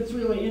think that's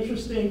really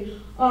interesting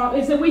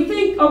is that we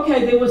think,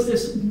 okay, there was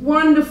this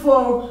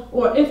wonderful,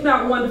 or if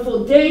not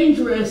wonderful,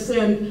 dangerous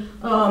and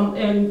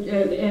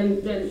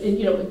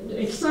you know,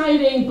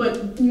 exciting,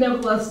 but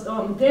nevertheless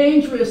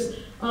dangerous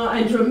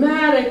and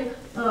dramatic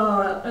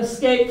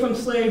escape from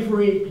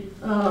slavery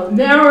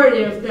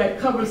narrative that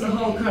covers the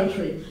whole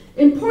country.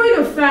 In point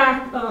of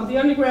fact, the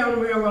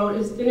Underground Railroad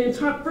is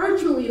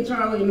virtually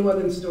entirely a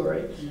northern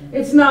story.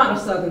 It's not a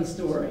southern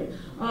story.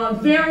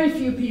 Very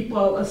few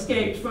people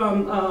escaped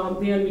from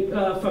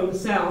the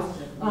south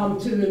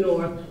to the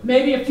north.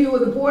 Maybe a few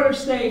of the border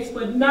states,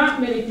 but not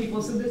many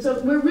people. So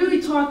we're really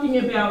talking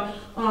about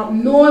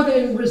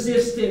northern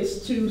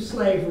resistance to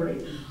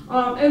slavery.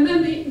 And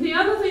then the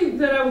other thing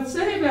that I would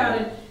say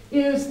about it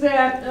is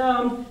that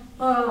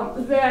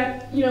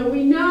that you know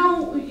we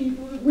know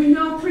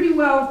pretty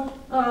well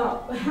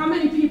how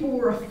many people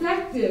were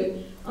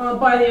affected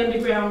by the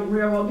Underground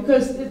Railroad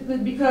because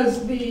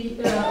the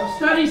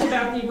studies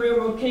about the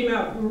railroad came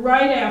out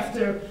right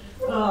after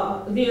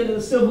the end of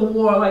the Civil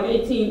War, like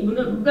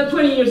about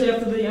 20 years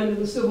after the end of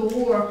the Civil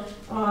War.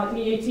 In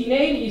the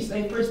 1880s,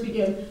 they first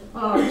began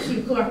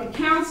to collect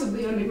accounts of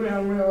the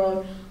Underground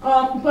Railroad.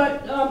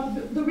 But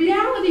the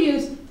reality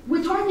is,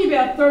 we're talking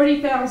about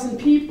 30,000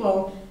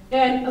 people,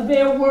 and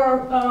there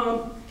were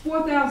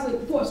 4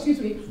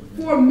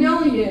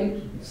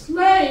 million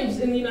slaves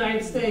in the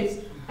United States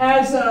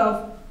as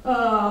of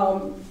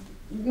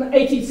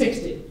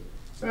 1860,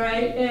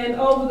 right? And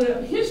over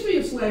the history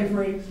of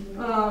slavery,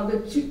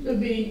 the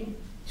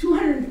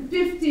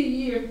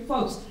 250-year,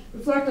 folks,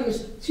 reflect on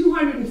this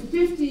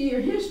 250-year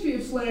history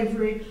of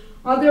slavery,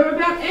 there are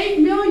about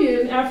 8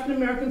 million African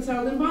Americans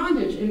held in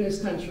bondage in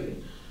this country.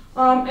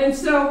 And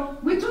so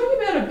we're talking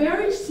about a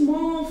very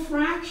small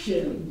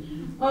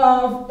fraction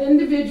of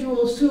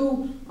individuals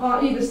who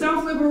either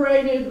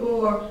self-liberated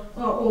or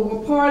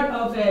were part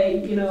of a,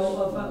 you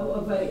know, of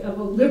a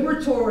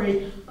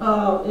liberatory,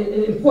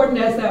 important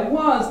as that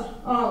was,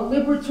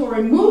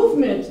 liberatory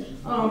movement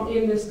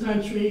in this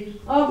country.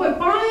 But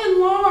by and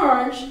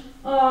large,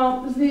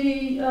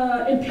 the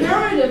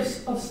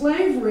imperatives of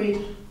slavery,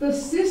 the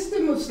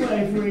system of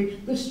slavery,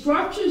 the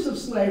structures of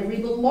slavery,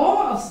 the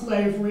law of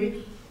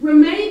slavery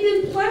remained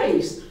in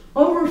place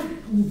over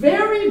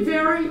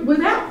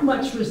without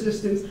much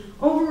resistance,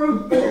 over a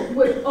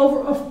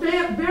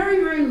very,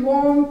 very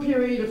long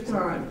period of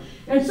time.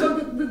 And so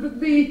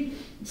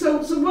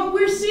so what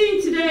we're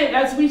seeing today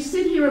as we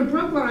sit here in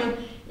Brookline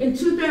in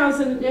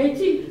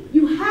 2018,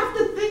 you have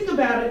to think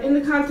about it in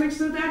the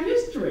context of that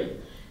history.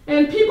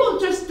 And people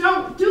just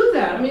don't do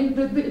that. I mean,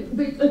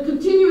 the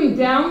continuing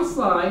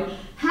downslide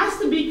has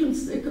to be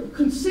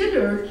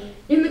considered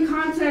in the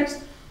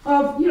context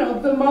of, you know,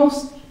 the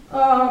most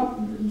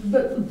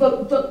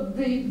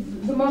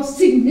the most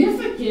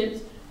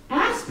significant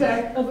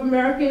aspect of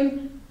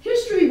American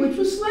history, which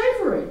was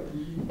slavery.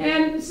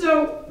 And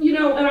so, you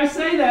know, and I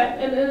say that,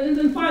 and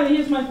then finally,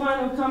 here's my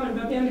final comment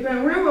about the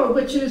Underground Railroad,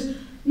 which is,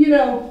 you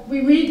know,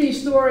 we read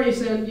these stories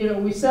and, you know,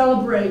 we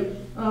celebrate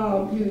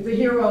the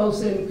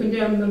heroes and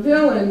condemn the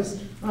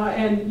villains.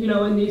 And, you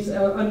know, in these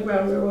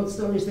Underground Railroad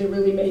stories, they're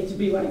really made to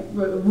be like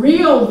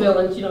real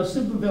villains, you know,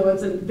 super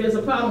villains. And there's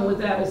a problem with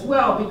that as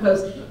well,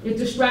 because it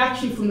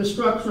distracts you from the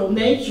structural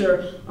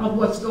nature of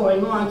what's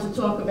going on to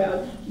talk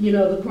about, you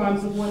know, the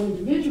crimes of one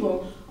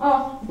individual.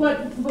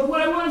 But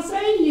what I want to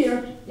say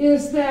here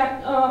is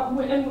that,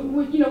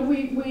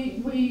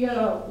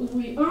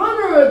 we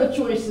honor the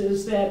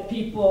choices that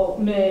people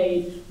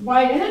made,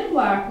 white and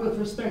black, with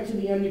respect to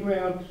the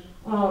Underground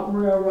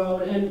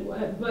Railroad, and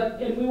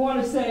we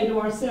want to say to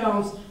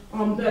ourselves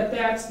that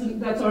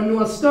that's our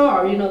North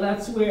Star. You know,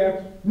 that's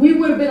where we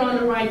would have been on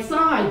the right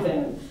side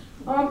then.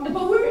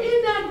 But we're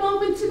in that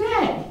moment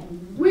today.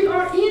 We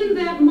are in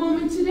that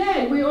moment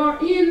today. We are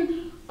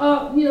in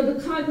you know,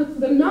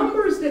 the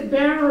numbers that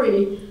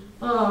vary.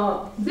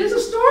 There's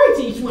a story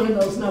to each one of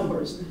those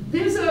numbers.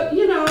 There's a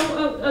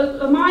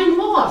mind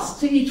lost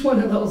to each one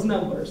of those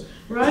numbers,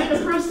 right? A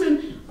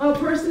person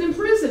in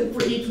prison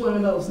for each one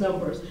of those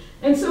numbers.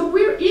 And so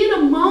we're in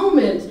a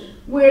moment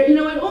where, you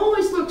know, it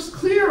always looks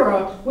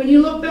clearer when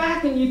you look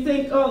back and you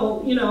think,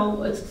 oh, you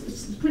know,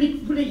 it's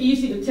pretty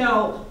easy to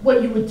tell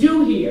what you would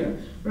do here,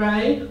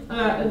 right?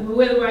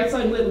 Where the right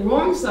side and where the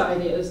wrong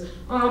side is.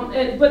 But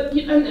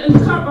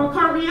our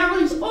current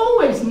reality is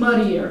always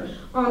muddier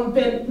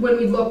than when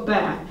we look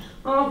back.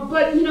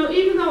 But, you know,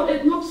 even though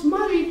it looks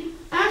muddy,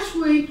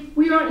 actually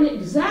we are in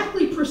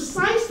exactly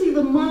precisely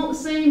the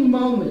same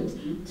moment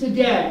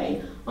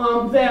today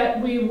that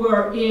we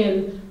were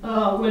in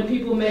when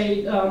people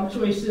made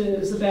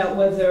choices about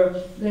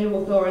whether they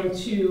were going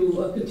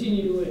to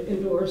continue to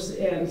endorse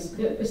and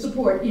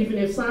support, even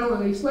if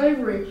silently,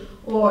 slavery,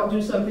 or do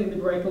something to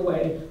break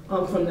away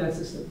from that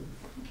system.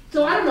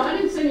 So I don't know, I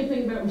didn't say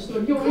anything about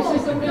restored. You want me to say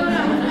something? No,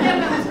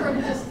 that was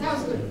good. That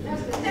was good. That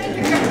was good. Thank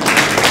you.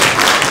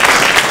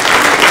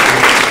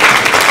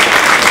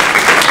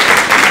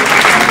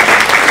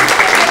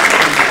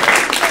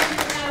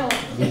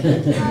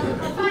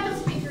 Our final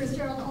speaker is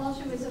Gerald Walsh,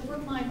 who is a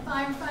Brookline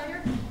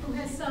firefighter who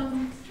has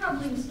some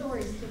troubling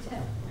stories to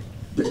tell.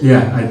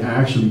 Yeah, I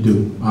actually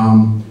do.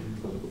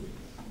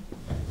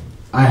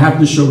 I have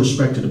to show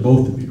respect to the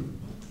both of you,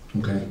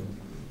 okay?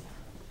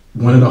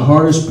 One of the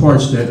hardest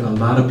parts that a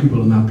lot of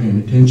people are not paying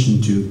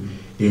attention to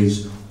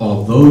is,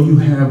 although you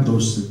have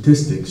those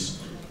statistics,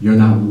 you're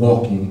not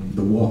walking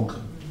the walk.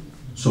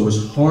 So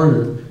it's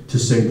harder to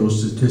say those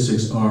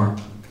statistics are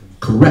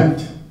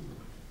correct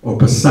or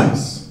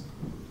precise.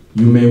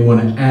 You may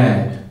want to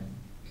add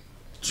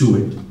to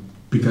it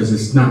because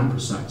it's not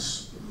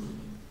precise.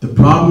 The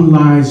problem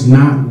lies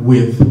not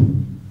with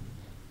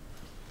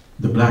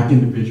the black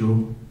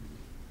individual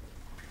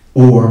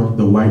or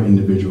the white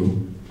individual.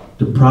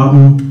 The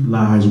problem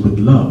lies with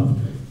love.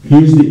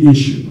 Here's the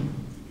issue.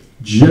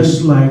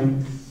 Just like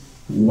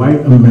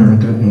white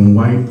America and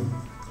white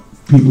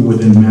people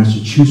within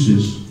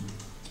Massachusetts,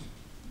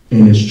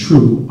 and it's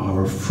true,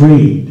 are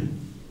afraid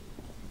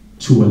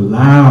to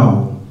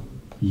allow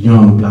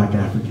young black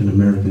African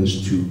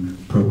Americans to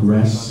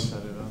progress.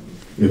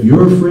 If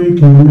you're afraid,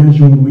 can you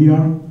imagine what we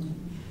are?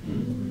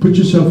 Put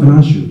yourself in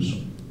our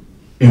shoes.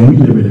 And we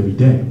live it every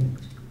day.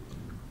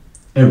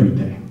 Every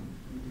day.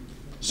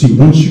 See,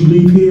 once you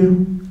leave here,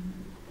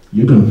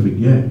 you're going to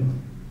forget.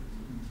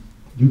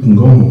 You can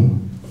go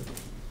home.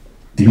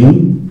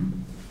 Me,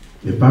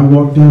 if I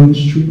walk down the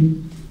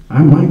street,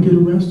 I might get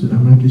arrested. I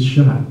might get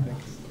shot.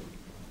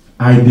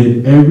 I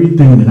did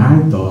everything that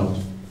I thought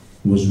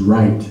was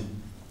right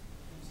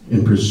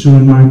in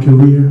pursuing my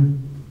career,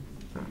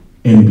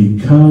 and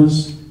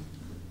because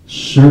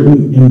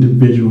certain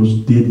individuals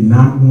did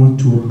not want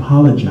to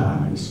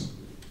apologize,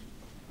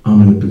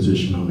 I'm in the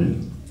position I'm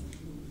in,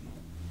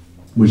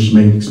 which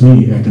makes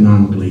me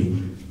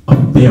economically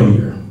a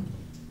failure.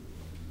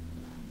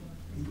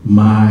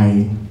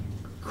 My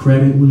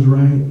credit was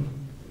right,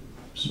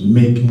 was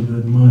making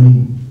good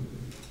money,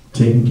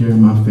 taking care of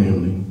my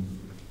family,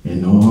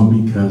 and all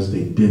because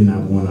they did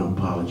not want to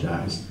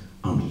apologize.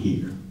 I'm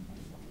here.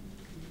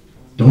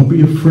 Don't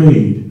be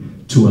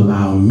afraid to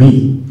allow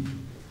me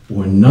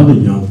or another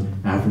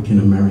young African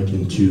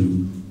American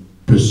to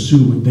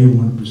pursue what they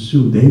want to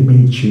pursue. They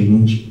may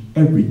change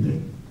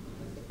everything,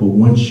 but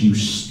once you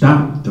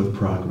stop the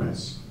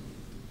progress,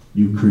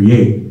 you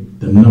create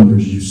the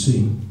numbers you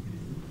see.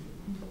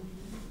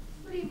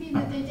 What do you mean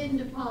that they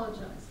didn't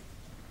apologize?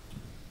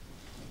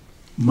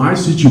 My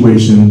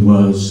situation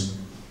was,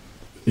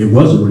 it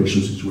was a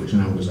racial situation.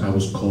 I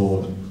was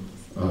called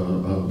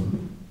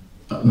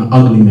an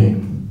ugly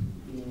name.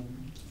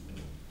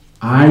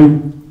 I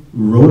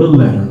wrote a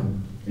letter,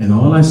 and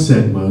all I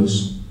said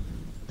was,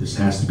 this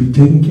has to be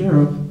taken care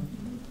of,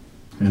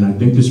 and I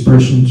think this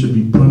person should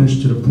be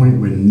punished to the point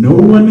where no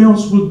one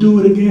else will do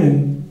it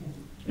again,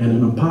 and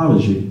an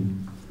apology.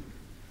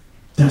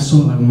 That's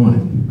all I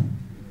wanted.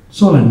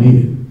 That's all I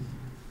needed.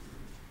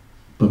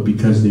 But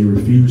because they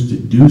refused to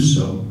do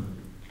so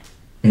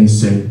and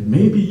said,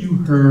 maybe you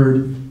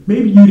heard,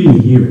 maybe you didn't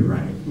hear it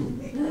right,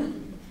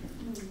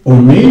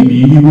 or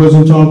maybe he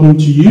wasn't talking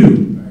to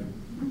you.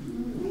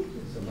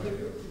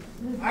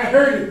 I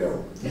heard it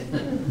though.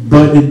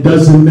 But it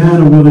doesn't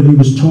matter whether he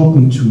was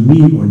talking to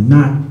me or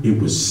not,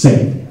 it was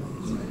said.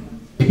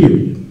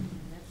 Period.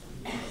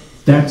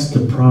 That's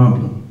the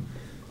problem.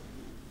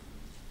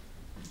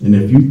 And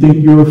if you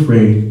think you're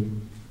afraid,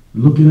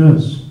 look at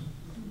us.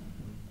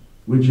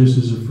 We're just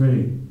as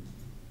afraid,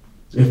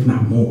 if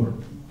not more.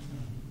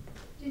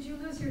 Did you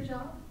lose your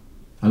job?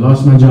 I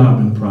lost my job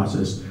in the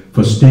process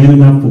for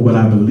standing up for what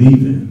I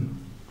believe in.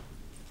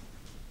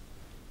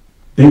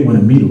 They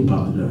wanted me to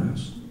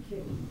apologize.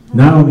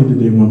 Not only did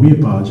they want me to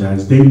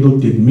apologize, they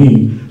looked at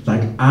me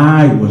like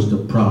I was the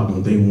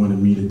problem. They wanted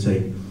me to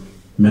take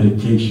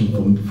medication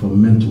for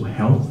mental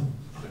health.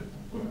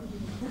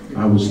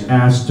 I was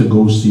asked to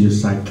go see a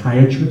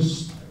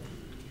psychiatrist,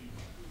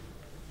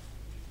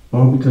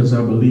 all because I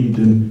believed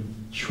in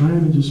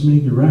trying to just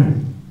make it right.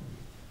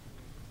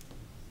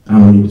 I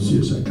don't need to see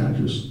a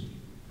psychiatrist.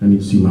 I need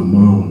to see my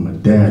mom and my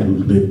dad who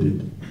lived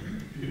it.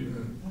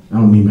 I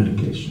don't need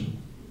medication.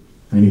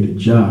 I need a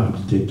job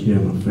to take care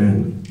of my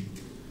family.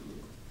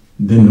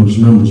 Then those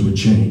numbers would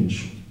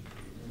change.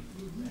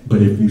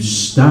 But if you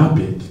stop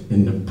it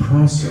in the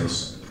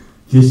process,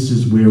 this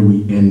is where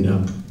we end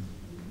up.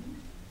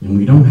 And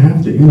we don't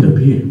have to end up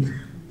here.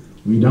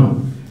 We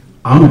don't.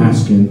 I'm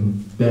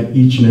asking that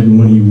each and every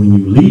one of you, when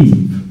you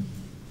leave,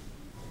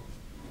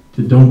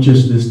 to don't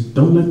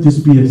let this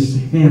be a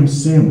ham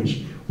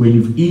sandwich where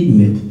you've eaten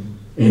it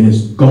and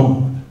it's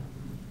gone.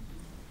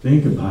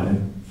 Think about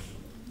it.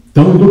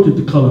 Don't look at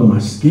the color of my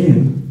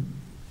skin.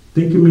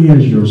 Think of me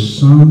as your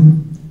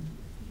son,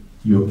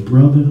 your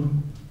brother,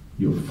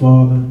 your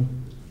father.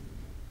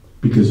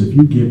 Because if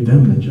you give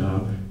them the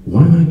job,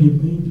 why not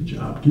give me the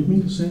job? Give me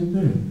the same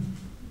thing.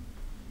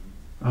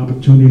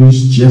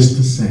 Opportunities just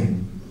the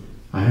same.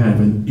 I have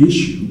an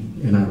issue,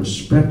 and I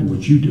respect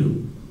what you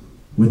do,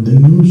 with the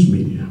news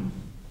media.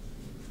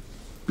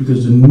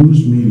 Because the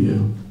news media,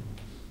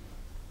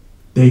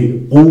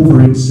 they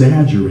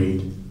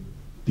over-exaggerate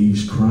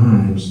these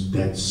crimes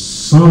that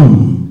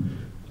some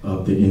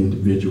of the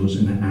individuals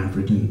in the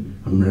African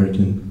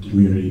American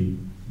community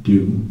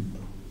do.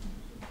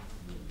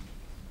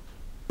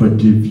 But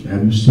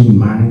have you seen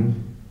my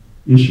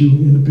issue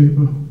in the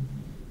paper?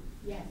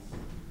 Yes.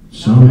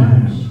 Some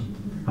have,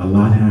 a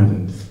lot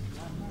haven't.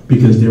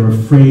 Because they're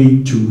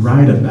afraid to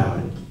write about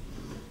it.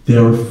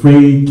 They're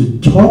afraid to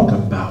talk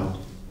about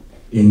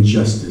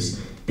injustice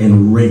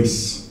and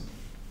race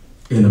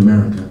in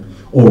America,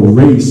 or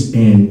race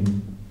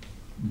in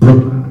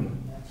Brookline.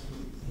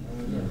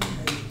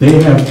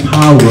 They have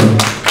power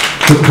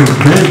to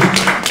prevent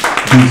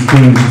these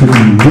things to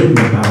be written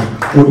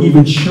about or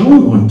even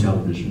shown on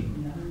television.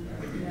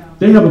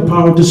 They have the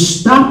power to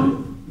stop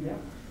it.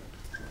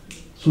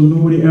 So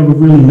nobody ever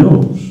really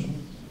knows.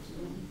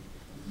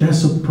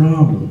 That's a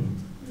problem.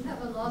 You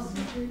have a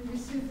lawsuit to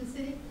pursue the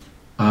city?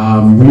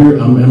 I'm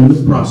in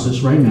the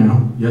process right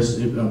now. Yes,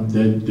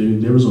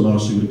 there is a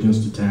lawsuit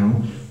against the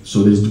town.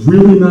 So there's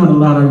really not a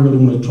lot I really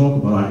want to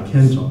talk about, I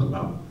can talk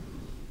about.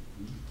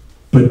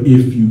 But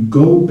if you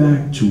go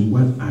back to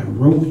what I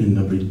wrote in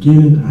the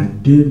beginning, I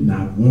did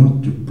not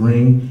want to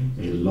bring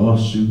a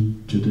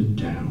lawsuit to the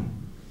town.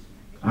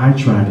 I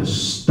tried to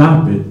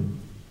stop it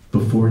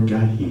before it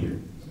got here.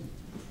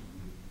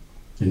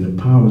 And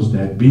the powers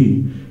that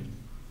be,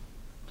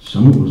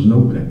 some of us know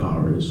what that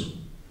power is,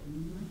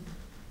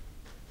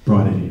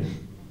 brought it here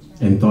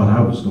and thought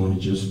I was going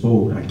to just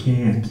fold. I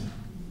can't,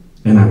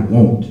 and I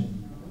won't.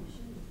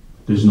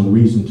 There's no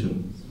reason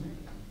to.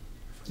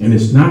 And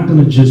it's not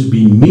going to just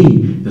be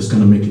me that's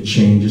going to make a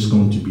change. It's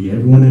going to be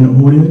everyone in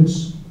the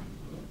audience.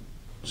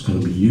 It's going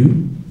to be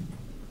you.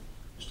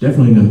 It's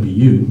definitely going to be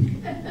you.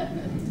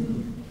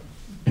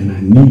 And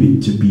I need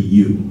it to be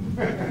you.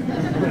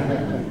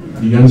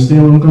 Do you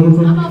understand where I'm coming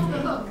from? I'm off the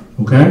hook.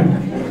 Okay?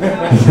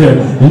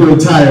 Yeah, you're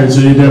tired, so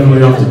you're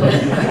definitely off the hook.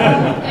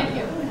 Thank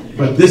you.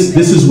 But this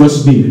is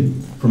what's needed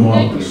from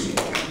all of us.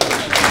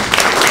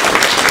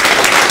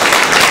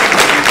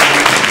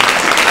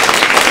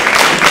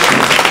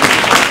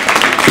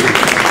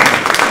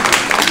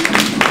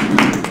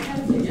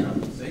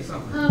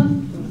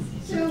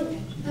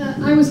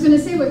 I was going to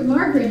say what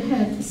Margaret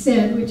had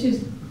said, which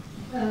is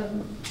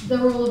the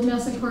role of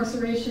mass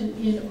incarceration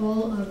in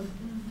all of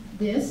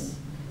this.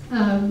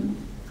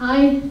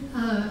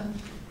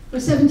 For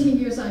 17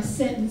 years, I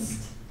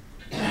sentenced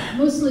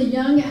mostly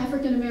young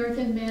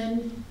African-American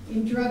men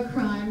in drug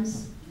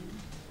crimes.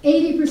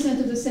 80%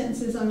 of the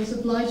sentences I was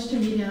obliged to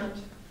mete out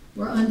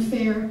were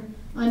unfair,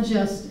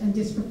 unjust, and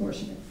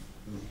disproportionate.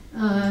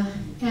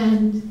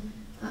 And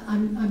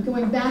I'm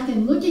going back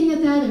and looking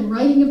at that and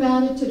writing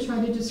about it to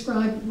try to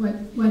describe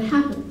what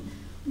happened.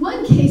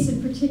 One case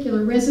in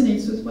particular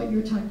resonates with what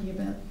you're talking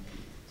about.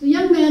 It's a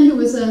young man who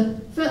was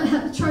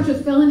charged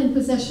with felon in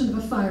possession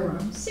of a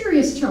firearm.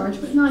 Serious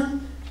charge, but not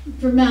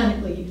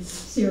dramatically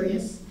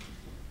serious.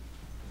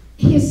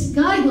 His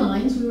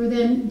guidelines, we were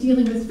then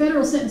dealing with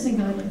federal sentencing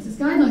guidelines, his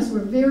guidelines were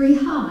very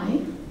high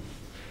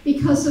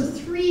because of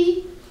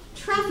 3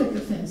 traffic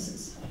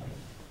offenses.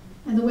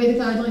 And the way the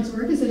guidelines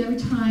work is that every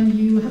time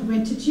you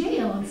went to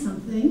jail on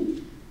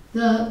something,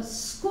 the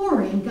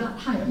scoring got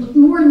higher, it looked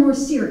more and more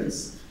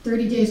serious.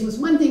 30 days was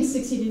one thing,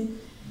 60 days.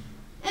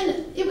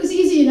 And it was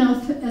easy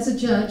enough as a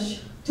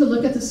judge to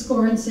look at the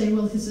score and say,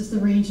 well, this is the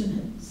range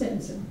and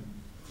sentence him.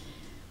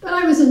 But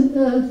I was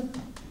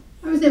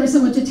never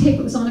someone to take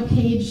what was on a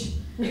page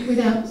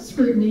without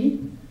scrutiny.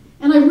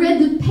 And I read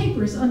the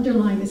papers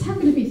underlying this. How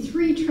could it be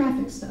 3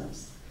 traffic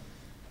stops?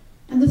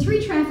 And the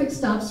 3 traffic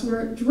stops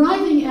were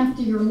driving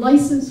after your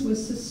license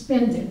was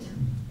suspended,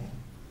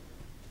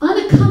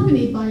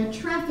 unaccompanied by a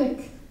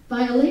traffic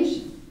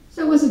violation.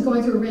 So it wasn't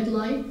going through a red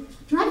light.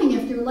 Driving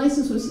after your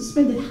license was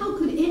suspended. How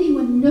could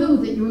anyone know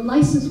that your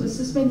license was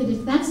suspended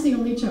if that's the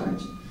only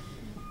charge?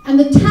 And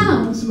the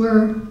towns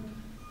were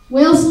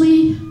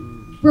Wellesley,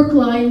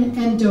 Brookline,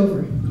 and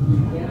Dover.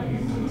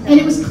 And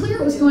it was clear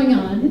what was going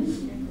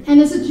on. And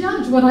as a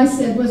judge, what I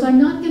said was, I'm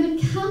not going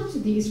to count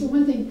these. For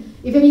one thing,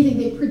 if anything,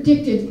 they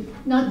predicted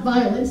not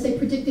violence, they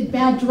predicted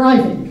bad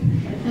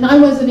driving. And I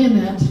wasn't in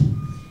that.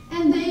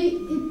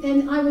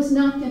 And I was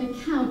not going to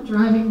count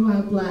driving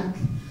while black.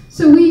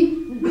 So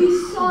we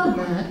saw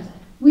that.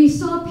 We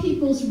saw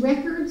people's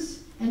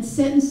records and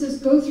sentences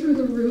go through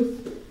the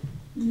roof,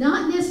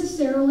 not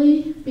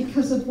necessarily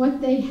because of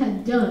what they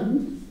had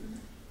done,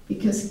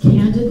 because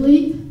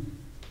candidly,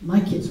 my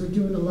kids were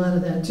doing a lot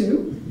of that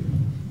too,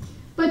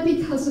 but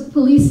because of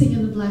policing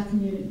in the black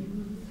community.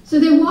 So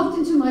they walked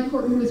into my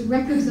courtroom with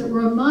records that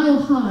were a mile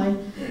high,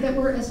 that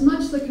were as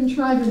much the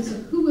contrivance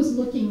of who was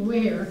looking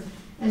where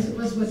as it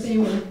was what they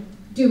were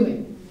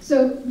doing.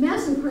 So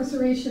mass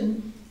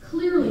incarceration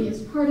clearly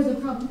is part of the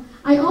problem.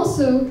 I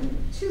also,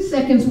 2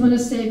 seconds, want to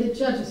say that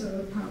judges are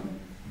the problem.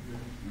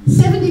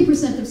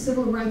 70% of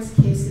civil rights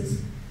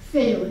cases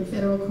fail in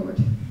federal court.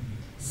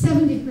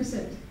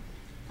 70%.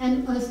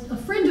 And a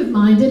friend of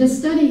mine did a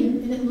study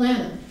in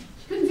Atlanta.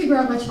 She couldn't figure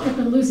out why she kept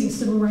on losing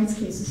civil rights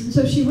cases. And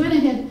so she went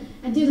ahead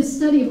and did a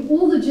study of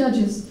all the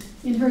judges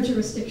in her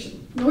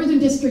jurisdiction, Northern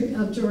District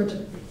of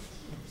Georgia.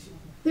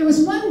 There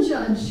was one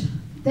judge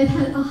that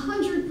had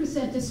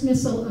 100%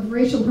 dismissal of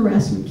racial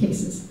harassment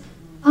cases.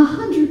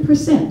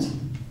 100%.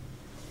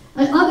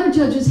 Other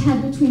judges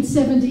had between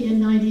 70 and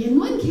 90. In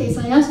one case,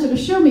 I asked her to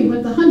show me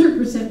what the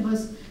 100%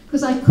 was,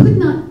 because I could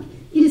not,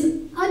 it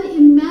is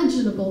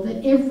unimaginable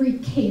that every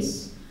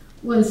case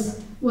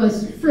was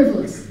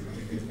frivolous.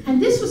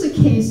 And this was a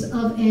case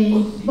of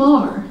a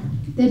bar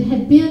that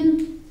had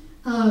been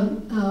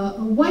a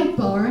white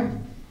bar,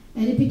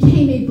 and it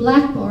became a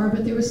black bar,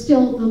 but there was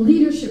still, the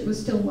leadership was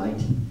still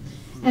white.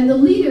 And the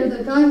leader,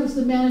 the guy who was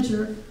the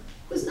manager,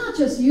 was not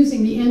just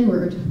using the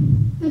N-word,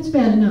 that's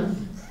bad enough,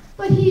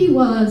 but he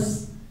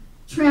was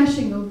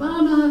trashing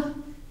Obama.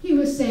 He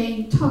was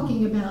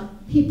talking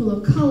about people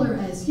of color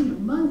as,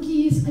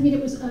 monkeys. I mean,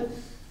 it was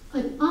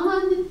an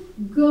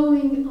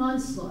ongoing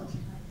onslaught.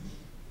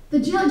 The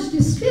judge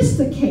dismissed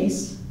the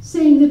case,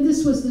 saying that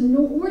this was the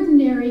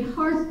ordinary,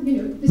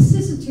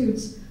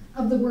 vicissitudes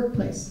of the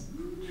workplace.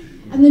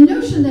 And the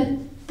notion that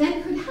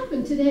that could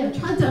happen today, I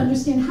tried to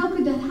understand how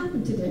could that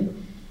happen today.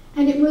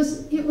 And it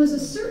was a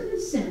certain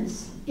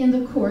sense in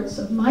the courts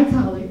of my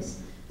colleagues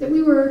that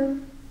we were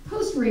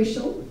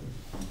post-racial,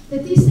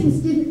 that these things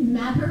didn't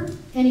matter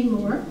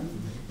anymore,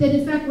 that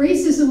in fact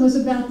racism was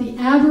about the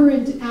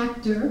aberrant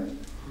actor.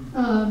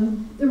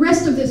 The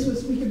rest of this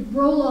was we could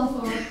roll off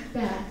our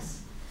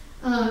backs.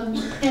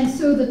 And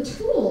so the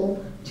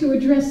tool to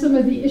address some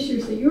of the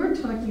issues that you're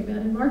talking about,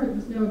 and Margaret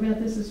must know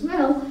about this as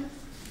well,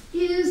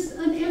 is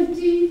an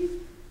empty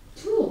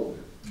tool.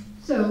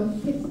 So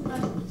it's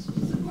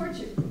support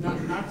you. Not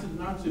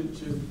to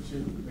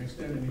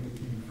extend it any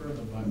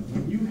further, but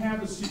when you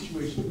have a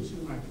situation,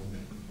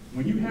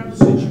 when you have a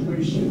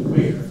situation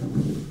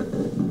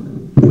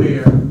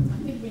where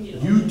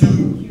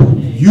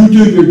you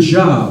do your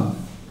job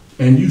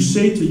and you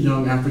say to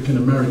young African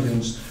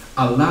Americans,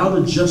 allow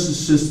the justice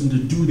system to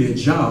do their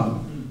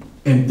job,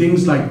 and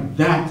things like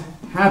that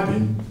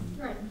happen,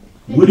 Right.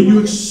 What do you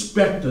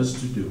expect us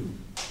to do?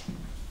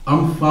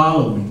 I'm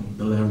following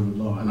the letter of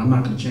the law, and I'm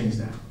not going to change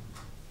that.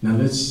 Now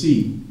let's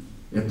see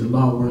if the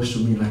law works for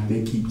me like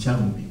they keep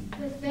telling me.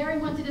 Barry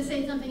wanted to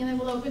say something, and then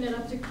we'll open it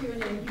up to Q&A.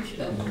 You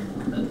should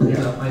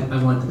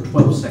I want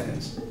 12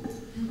 seconds.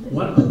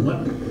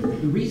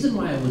 The reason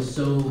why I was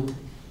so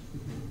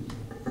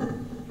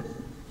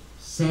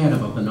sad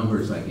about the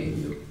numbers I gave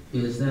you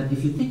is that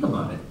if you think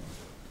about it,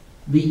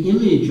 the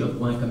image of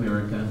Black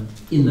America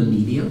in the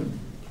media,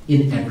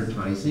 in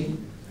advertising,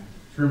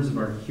 in terms of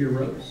our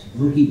heroes,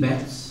 Mookie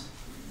Betts,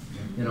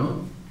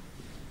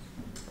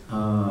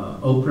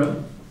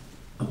 Oprah,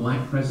 a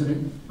black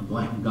president, a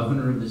black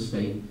governor of the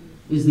state,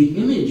 is the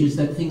image is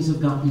that things have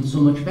gotten so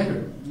much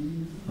better.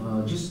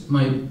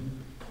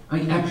 I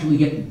actually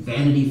get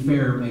Vanity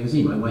Fair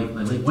magazine, my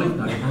late wife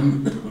got it,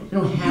 and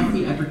half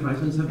the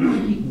advertisements have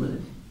black people in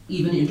it,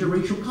 even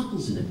interracial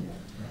couples in it.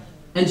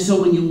 And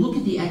so when you look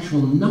at the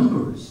actual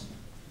numbers,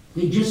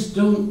 they just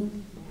don't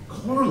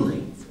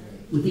correlate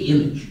with the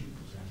image.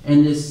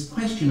 And this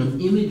question of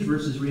image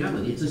versus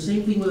reality, it's the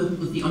same thing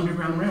with the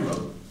Underground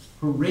Railroad.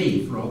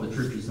 Hooray for all the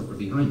churches that were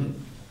behind it.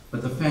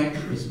 But the fact,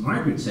 as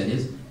Margaret said,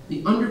 is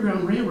the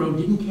Underground Railroad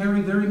didn't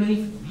carry very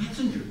many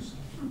passengers.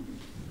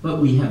 But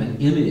we have an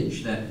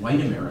image that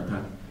white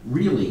America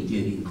really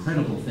did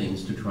incredible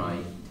things to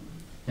try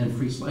and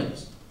free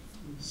slaves.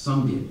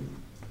 Some did.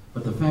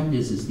 But the fact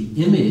is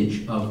the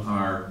image of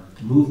our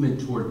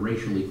movement toward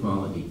racial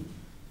equality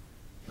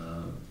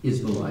is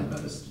belied by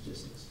the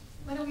statistics.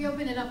 Why don't we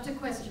open it up to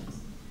questions?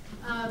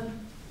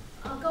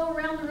 I'll go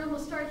around the room. We'll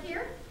start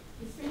here.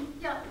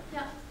 Yeah.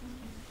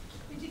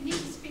 You need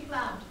to speak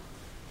loud.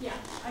 Yeah,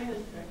 I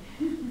will try.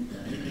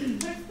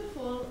 First of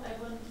all,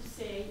 I want to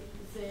say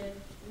that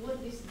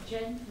what this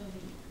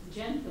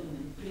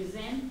gentleman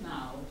present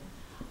now,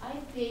 I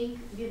think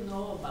we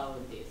know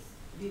about this.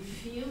 We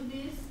feel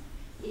this,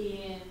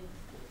 and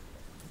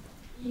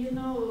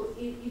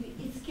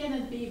it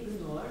cannot be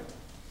ignored.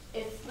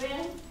 As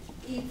well,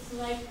 it's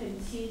like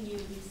continue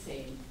the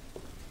same.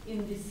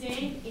 In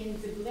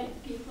the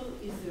black people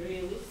is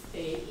really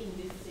stay in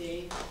the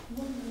same,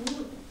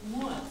 move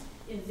more,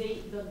 and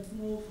they don't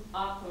move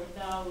up or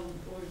down,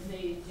 or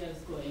they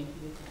just going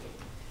this way.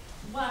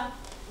 But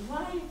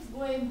why it's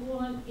going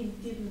on,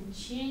 it didn't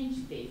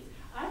change this.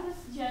 I was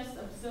just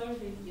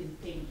observing and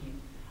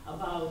thinking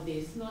about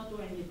this, not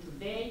only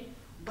today,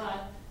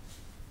 but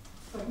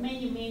for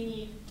many,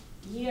 many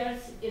years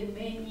in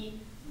many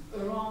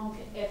wrong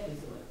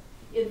episodes.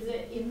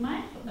 In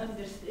my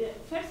understanding,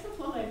 first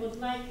of all, I would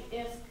like to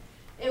ask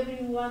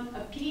everyone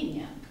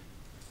opinion.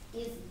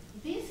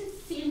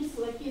 Seems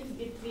like it's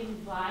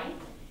between white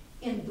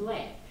and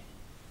black,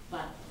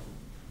 but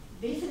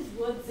this is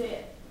what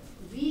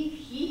we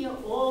hear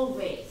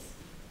always,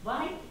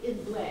 white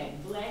and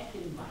black, black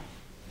and white.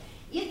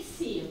 It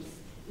seems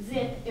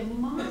that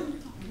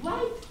among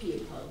white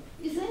people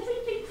is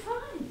everything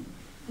fine.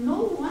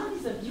 No one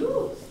is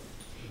abused.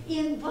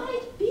 In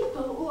white people,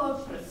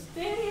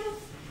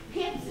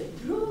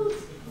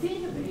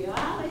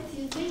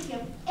 they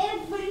have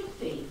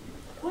everything.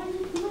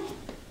 Only black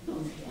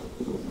don't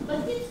have.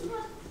 But it's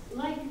not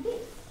like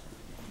this.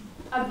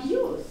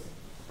 Abuse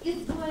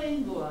is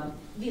going on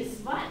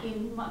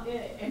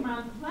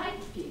among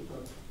white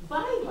people,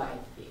 by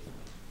white people.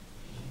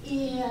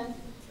 And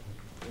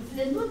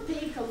they don't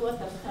take a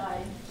lot of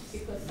time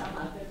because some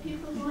other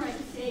people want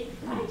to say,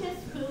 I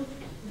just will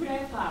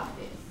wrap up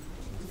this.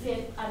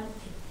 Then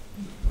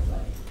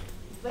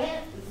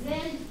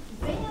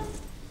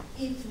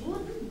it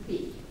wouldn't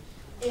be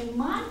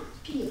among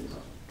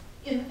people,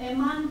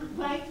 among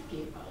white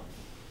people,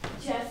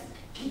 just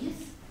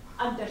peace,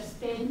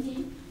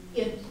 understanding,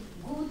 and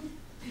good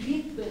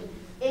treatment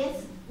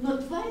as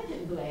not white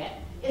and black,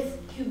 as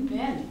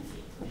humanity.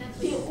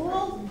 We're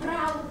all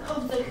proud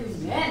of the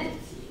humanity.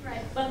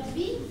 Right. But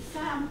we,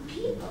 some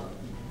people,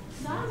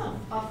 some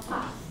of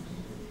us,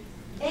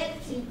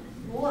 acting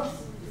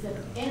worse than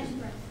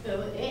anyone.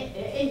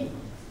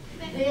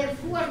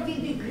 Therefore, we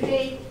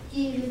degrade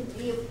even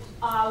if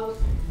our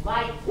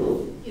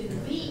whiteness, if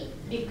we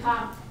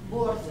become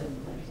more than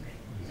black.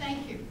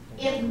 Thank you.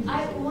 And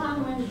I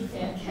want to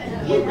say,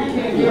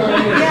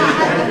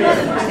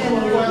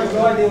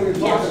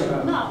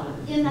 no,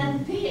 in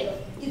until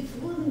it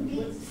wouldn't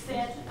be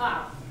set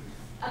up,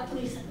 at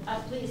least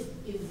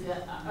is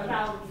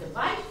around the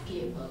white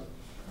people,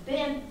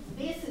 then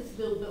this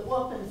will be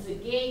open the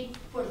gate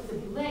for the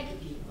black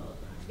people,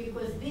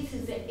 because this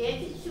is the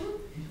attitude,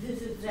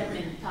 this is the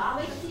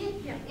mentality,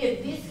 and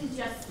this is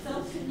just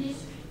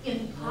selfishness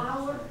in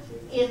power,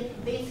 and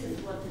this is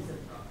what is the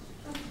problem.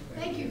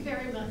 Thank you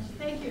very much.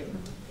 Thank you.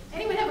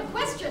 Anyone have a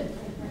question?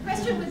 A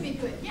question would be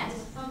good. Yes.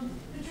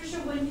 Patricia,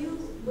 when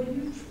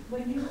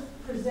you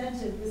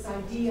presented this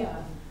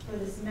idea for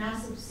this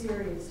massive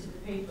series to the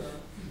paper,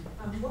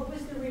 what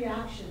was the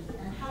reaction,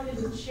 and how did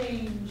it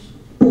change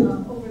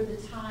over the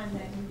time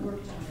that you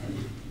worked on it?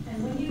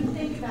 And when you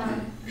think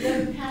about the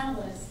other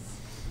panelists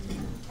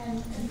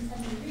and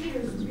the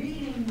readers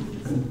reading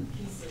these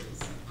pieces,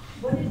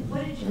 what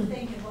did you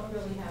think and what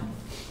really happened?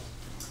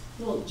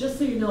 Well, just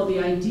so you know, the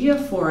idea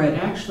for it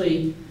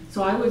actually,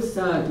 so I was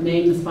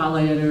named the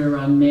Spotlight Editor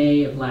around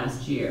May of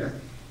last year.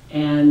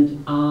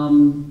 And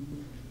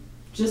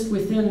just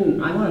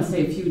within, I want to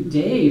say a few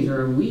days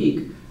or a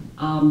week,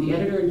 the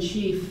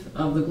editor-in-chief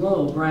of the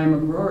Globe, Brian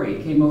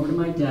McGrory, came over to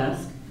my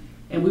desk.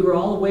 And we were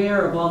all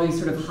aware of all these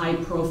sort of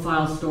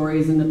high-profile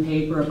stories in the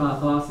paper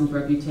about Boston's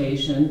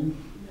reputation.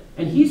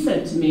 And he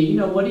said to me, you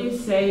know, what do you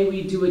say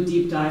we do a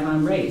deep dive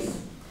on race?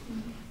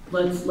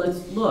 Let's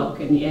look.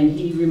 And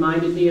he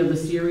reminded me of the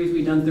series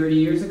we'd done 30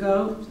 years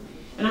ago.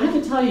 And I have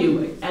to tell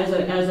you, as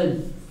a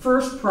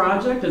first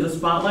project, as a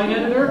Spotlight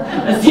editor,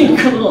 it seemed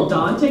a little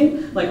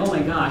daunting. Like, oh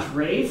my gosh,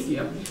 race?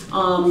 Yeah.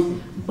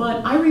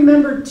 But I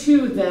remember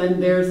too then,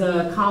 there's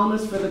a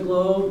columnist for the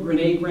Globe,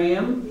 Renee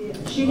Graham.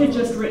 She had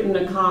just written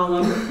a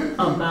column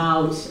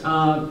about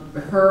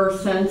her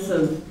sense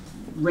of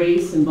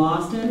race in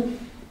Boston.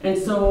 And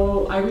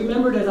so I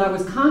remembered as I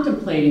was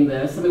contemplating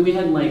this, I mean, we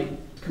hadn't like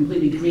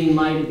completely green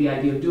lighted the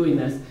idea of doing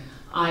this.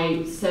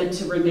 I said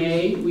to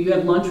Renee, will you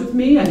have lunch with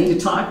me? I need to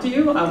talk to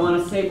you. I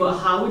want to say, well,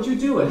 how would you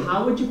do it?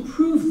 How would you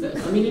prove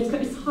this? I mean,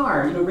 it's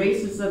hard. You know,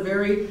 race is a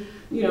very,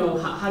 you know,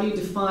 how do you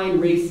define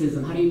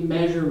racism? How do you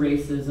measure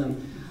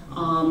racism?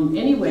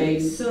 Anyway,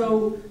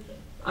 so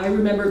I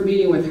remember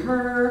meeting with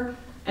her,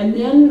 and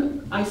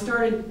then I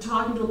started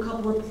talking to a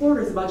couple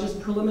reporters about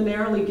just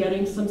preliminarily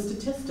getting some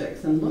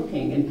statistics and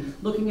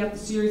looking at the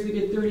series we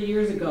did 30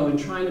 years ago and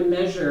trying to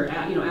measure,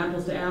 you know,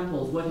 apples to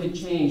apples, what had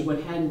changed,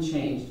 what hadn't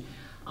changed.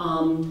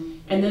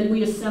 And then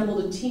we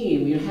assembled a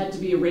team. It had to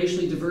be a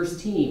racially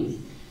diverse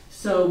team.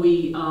 So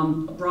we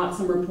brought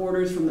some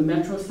reporters from the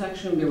Metro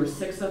section. There were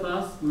 6 of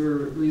us.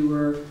 There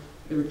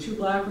were 2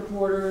 black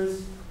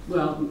reporters,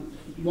 well,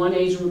 1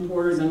 Asian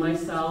reporter, then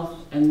myself,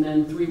 and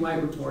then 3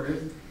 white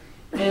reporters.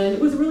 And it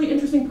was a really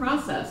interesting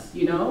process,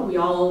 you know. We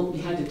all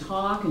had to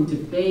talk and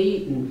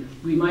debate, and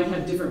we might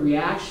have different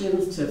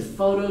reactions to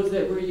photos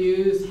that were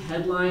used,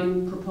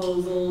 headline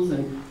proposals,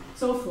 and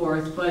so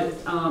forth. But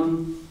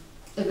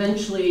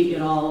eventually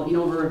it all, you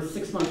know, over a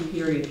 6-month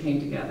period came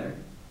together.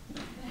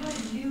 And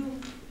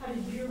how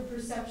did your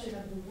perception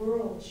of the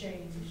world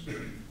change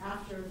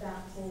after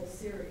that whole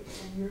series?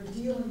 And you're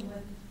dealing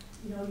with,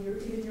 you know,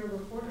 even your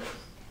reporters.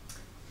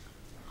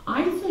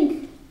 I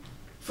think,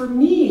 for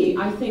me,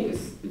 I think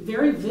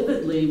very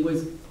vividly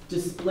was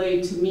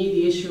displayed to me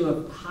the issue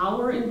of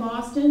power in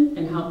Boston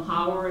and how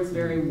power is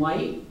very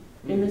white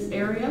in this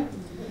area.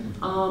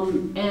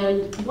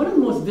 And one of the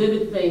most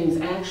vivid things,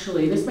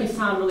 actually, this may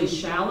sound really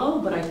shallow,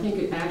 but I think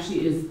it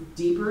actually is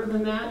deeper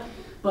than that.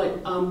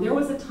 But there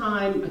was a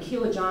time,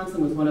 Akilah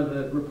Johnson was one of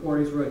the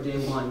reporters who wrote Day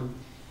One,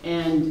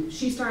 and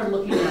she started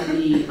looking at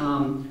the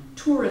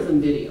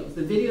tourism videos,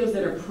 the videos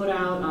that are put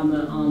out on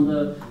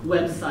the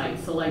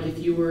website. So like if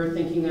you were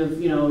thinking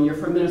of, you know, you're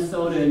from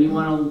Minnesota and you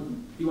want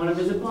to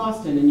visit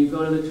Boston and you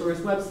go to the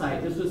tourist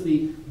website, this was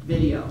the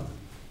video.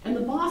 And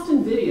the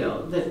Boston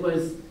video that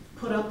was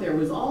put up there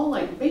was all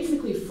like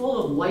basically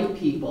full of white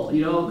people,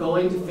 you know,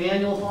 going to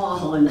Faneuil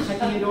Hall and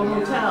checking into a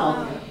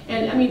hotel.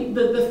 And I mean,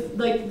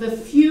 the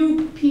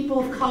few people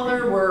of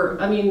color were,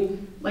 I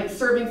mean, like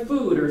serving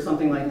food or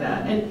something like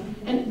that.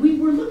 And we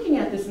were looking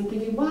at this and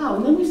thinking, wow.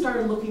 And then we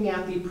started looking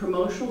at the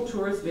promotional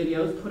tourist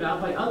videos put out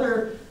by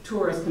other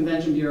tourist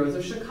convention bureaus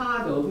of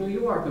Chicago, of New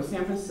York, of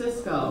San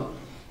Francisco,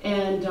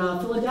 and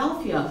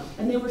Philadelphia.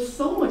 And they were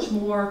so much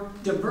more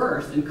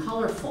diverse and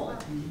colorful.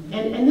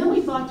 And then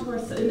we thought to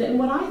ourselves, and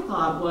what I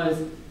thought was,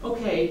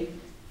 okay,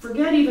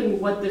 forget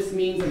even what this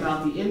means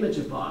about the image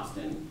of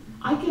Boston.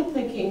 I kept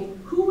thinking,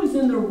 who was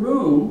in the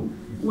room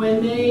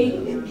when they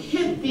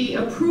hit the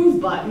approve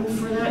button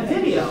for that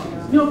video?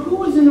 You know, who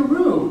was in the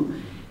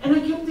room? And I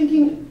kept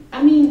thinking,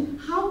 I mean,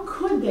 how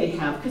could they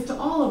have? Because to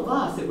all of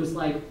us, it was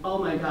like, oh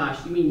my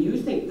gosh, you mean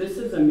you think this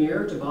is a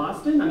mirror to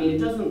Boston? I mean, it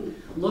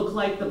doesn't look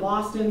like the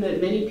Boston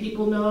that many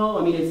people know.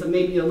 I mean, it's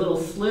maybe a little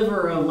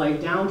sliver of like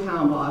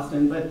downtown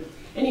Boston, but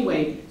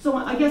anyway, so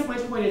I guess my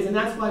point is, and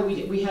that's why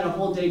we had a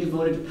whole day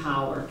devoted to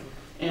power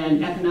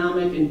and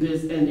economic and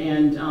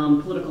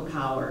political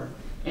power,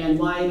 and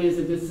why it is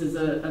that this is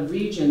a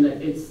region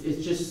that it's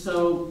just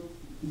so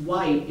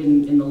white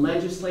in the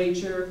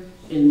legislature,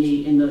 in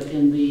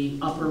the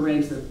upper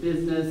ranks of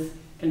business,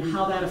 and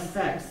how that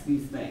affects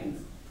these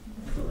things.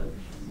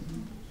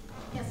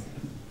 Yes.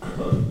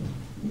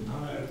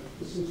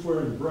 Since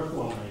we're in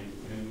Brookline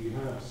and we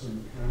have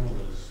some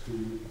panelists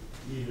who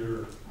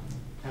either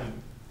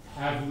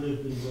have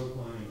lived in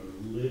Brookline or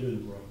live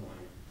in Brookline,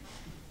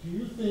 do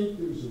you think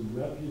there's a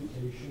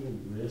reputational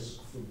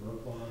risk for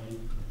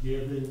Brookline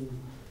given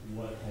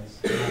what has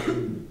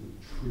happened with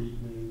the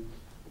treatment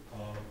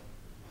of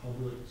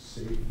public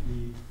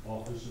safety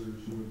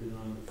officers who have been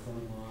on the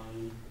front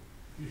line?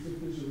 Do you think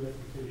there's a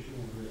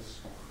reputational risk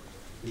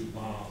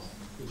involved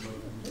for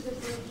Brookline?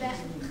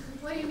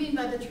 What do you mean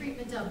by the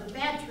treatment of? The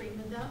bad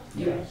treatment of?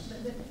 Yes.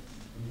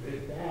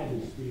 Bad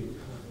is being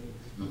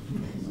kind.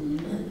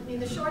 I mean,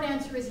 the short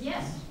answer is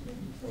yes.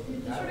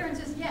 The short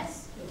answer is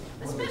yes,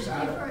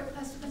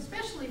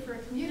 especially for a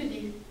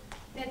community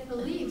that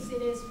believes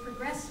it is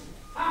progressive.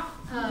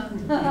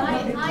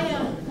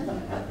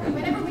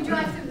 Whenever we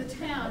drive through the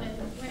town and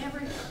whenever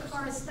a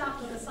car is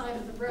stopped on the side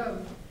of the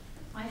road,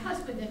 my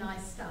husband and I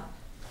stop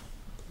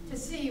to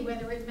see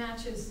whether it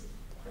matches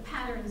the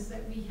patterns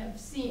that we have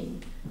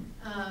seen.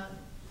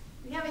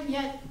 We haven't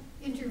yet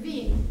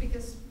intervened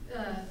because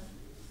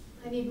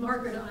I need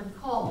Margaret on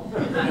call.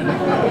 But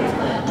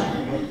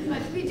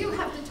we do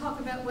have to talk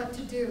about what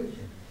to do.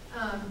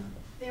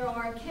 There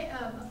are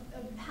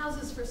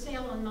houses for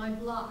sale on my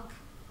block,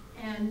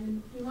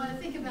 and we want to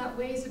think about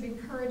ways of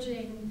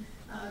encouraging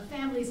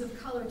families of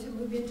color to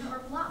move into our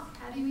block.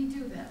 How do we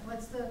do that?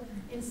 What's the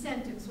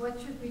incentives? What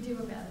should we do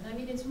about it? I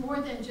mean, it's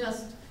more than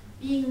just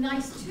being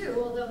nice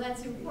too, although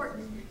that's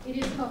important. It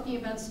is talking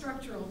about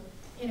structural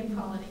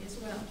inequality as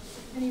well.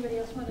 Anybody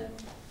else want to?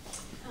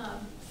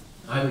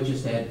 I would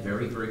just add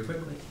very, very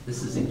quickly,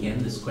 this is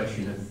again this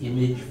question of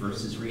image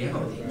versus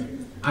reality.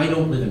 I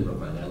don't live in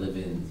Brookline, I live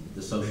in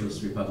the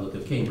Socialist Republic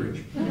of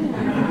Cambridge.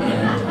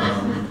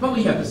 But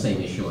we have the same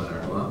issue on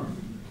our block.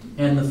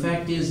 And the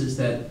fact is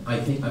that I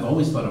think I've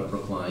always thought of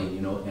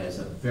Brookline, as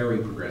a very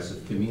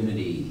progressive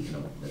community.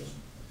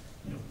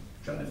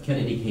 John F.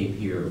 Kennedy came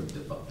here,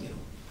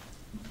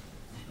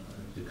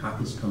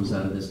 Dukakis comes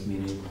out of this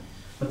community.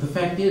 But the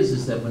fact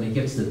is that when it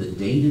gets to the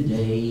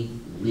day-to-day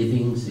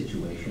living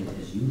situation,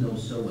 as you know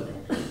so well,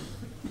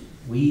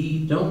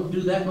 we don't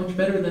do that much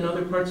better than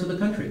other parts of the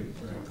country.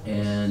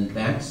 And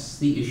that's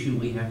the issue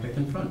we have to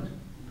confront.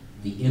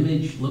 The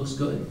image looks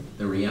good.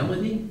 The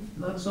reality,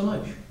 not so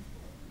much.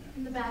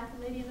 In the back,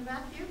 the lady in the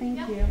back here. Thank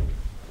yeah. you.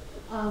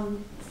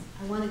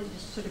 I wanted to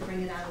just sort of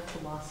bring it out of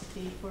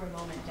philosophy for a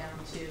moment down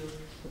to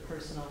the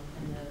personal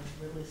and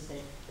the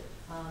realistic.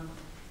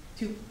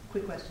 Two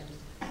quick questions.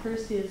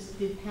 First is,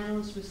 did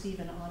panelists receive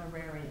an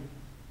honorarium?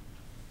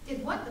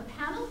 Did what, the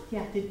panel?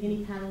 Yeah, did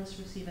any panelists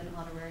receive an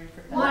honorarium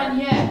for Not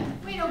yet.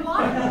 Wait, a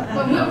water?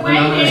 But we're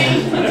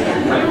waiting.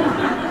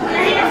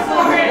 We're here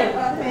for it.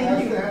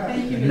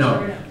 Thank you, Ms. No.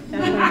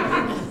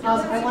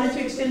 I wanted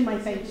to extend my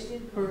thanks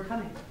for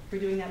coming, for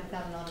doing that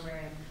without an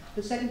honorarium.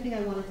 The second thing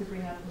I wanted to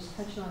bring up, was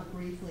touched on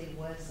briefly,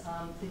 was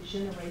the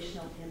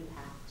generational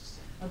impacts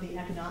of the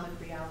economic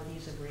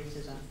realities of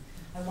racism.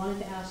 I wanted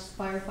to ask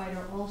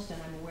Firefighter Alston,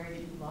 I'm aware that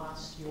you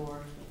lost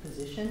your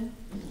position,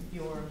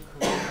 your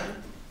career,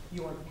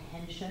 your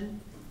pension,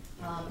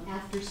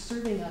 after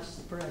serving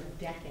us for a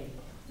decade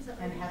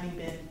and having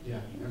been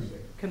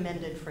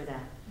commended for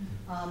that.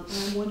 And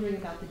I'm wondering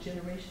about the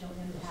generational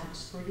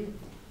impacts for you,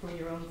 for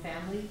your own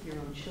family, your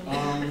own children,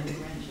 your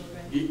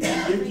grandchildren.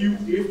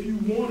 If you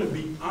want to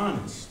be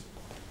honest,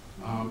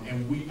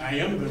 and I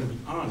am going to be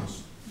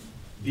honest,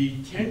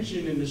 the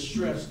tension and the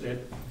stress that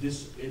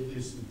this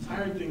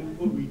entire thing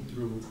put me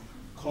through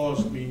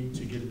caused me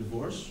to get a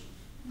divorce.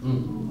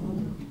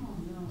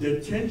 The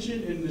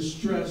tension and the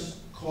stress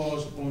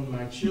caused on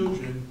my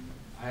children,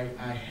 I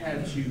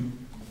had to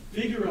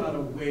figure out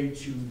a way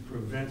to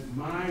prevent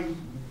my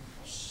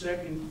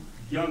second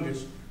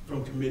youngest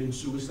from committing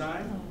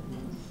suicide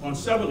on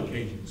several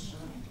occasions.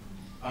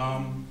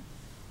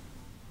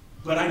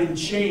 but I didn't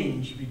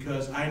change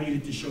because I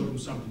needed to show them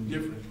something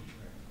different.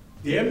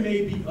 There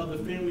may be other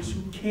families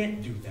who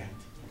can't do that.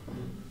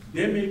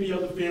 There may be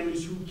other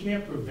families who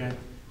can't prevent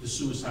the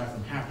suicide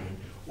from happening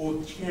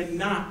or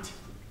cannot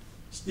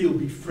still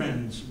be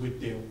friends with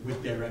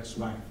their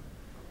ex-wife.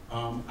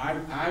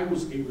 I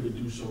was able to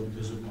do so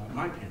because of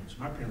my parents.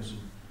 My parents,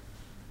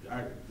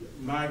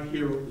 my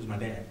hero is my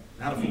dad,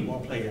 not a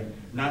football player,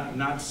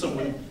 not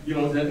someone, you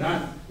know,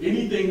 not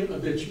anything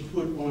that you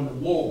put on the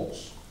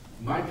walls.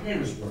 My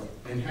parents were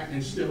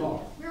and still are.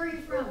 Where are you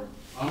from?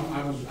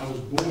 I was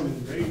born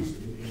and raised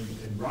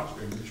in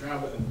Roxbury. We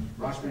traveled in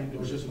Roxbury,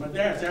 Dorchester. My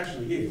dad's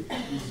actually here.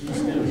 He's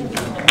still here.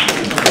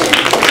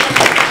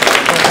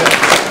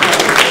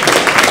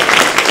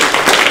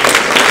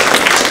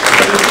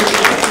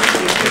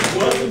 If it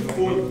wasn't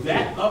for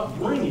that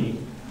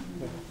upbringing,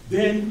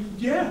 then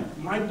yeah,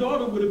 my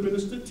daughter would have been a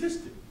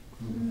statistic.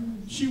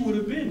 She would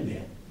have been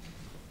there.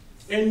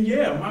 And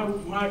yeah,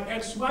 my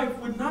ex-wife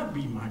would not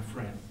be my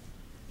friend.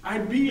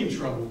 I'd be in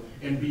trouble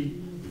and be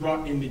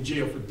brought into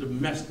jail for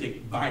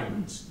domestic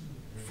violence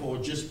for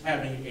just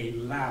having a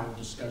loud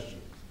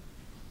discussion.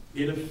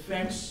 It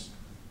affects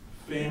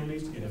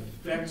families, it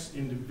affects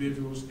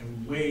individuals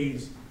in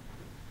ways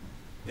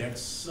that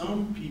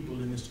some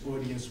people in this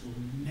audience will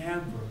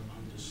never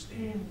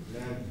understand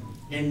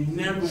and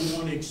never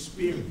want to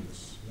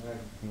experience.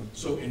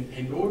 So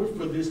in order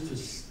for this to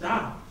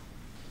stop,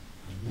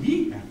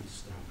 we have to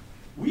stop.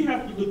 We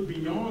have to look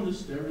beyond the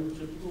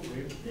stereotypical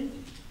way of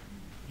thinking.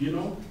 You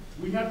know,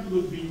 we have to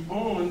look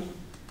beyond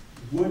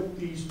what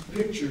these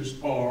pictures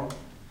are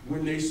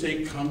when they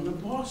say, come to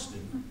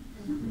Boston.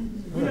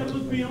 We have to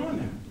look beyond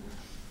that.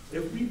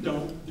 If we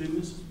don't, then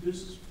this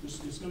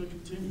is going to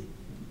continue.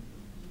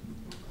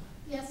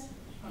 Yes?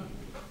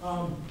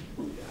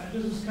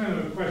 This is kind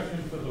of a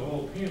question for the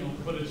whole panel,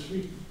 but it's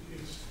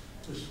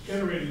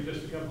generated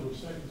just a couple of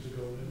seconds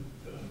ago. And,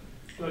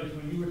 Judge,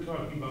 when you were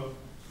talking about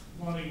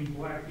wanting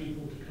black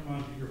people to come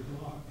onto your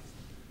block,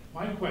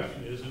 my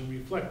question is, and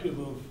reflective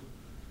of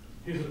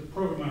his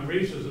program on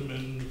racism,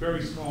 and a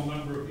very small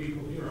number of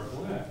people here are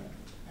black.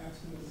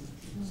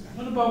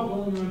 What about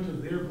going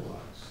onto their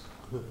blocks?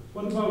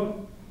 What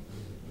about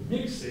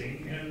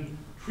mixing and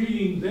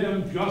treating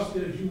them just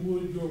as you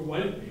would your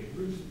white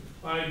neighbors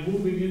by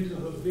moving into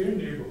their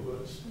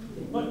neighborhoods?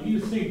 What do you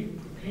think,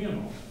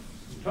 panel?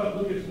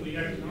 Look at it from the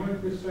economic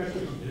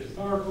perspective, from the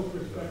historical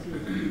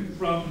perspective,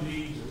 from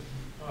the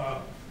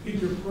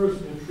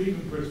interpersonal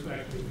treatment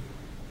perspective.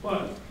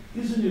 But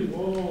isn't it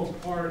all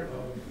part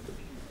of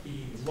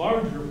the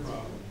larger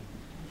problem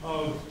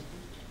of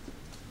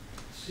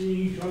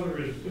seeing each other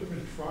as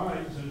different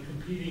tribes and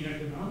competing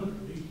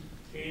economically,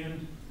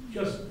 and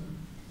just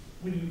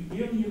when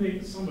you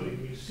alienate somebody,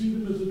 when you see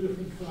them as a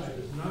different tribe,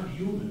 it's not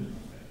human in a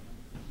way.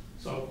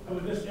 So I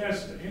would just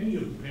ask any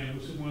of the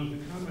panelists who wanted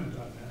to comment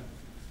on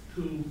that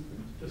to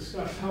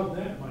discuss how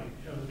that might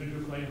have an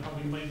interplay and how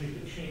we might make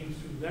a change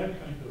through that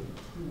kind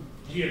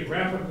of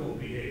geographical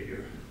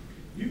behavior.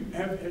 You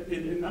have,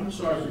 and I'm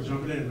sorry for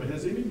jumping in, but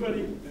has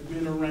anybody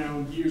been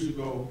around years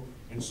ago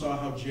and saw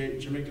how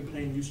Jamaica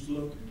Plain used to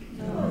look?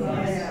 Oh,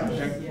 yeah.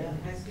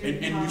 Okay.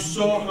 And you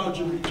saw how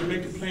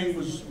Jamaica Plain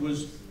was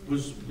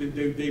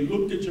they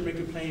looked at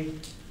Jamaica Plain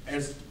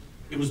as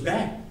it was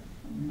bad.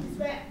 It's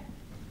bad.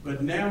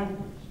 But now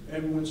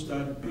people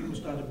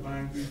started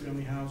buying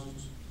 3-family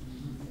houses,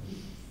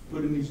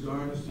 putting these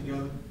gardens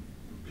together,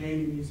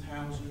 painting these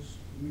houses.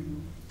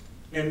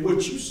 And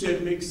what you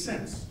said makes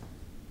sense.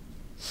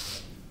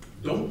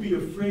 Don't be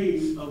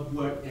afraid of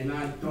what, and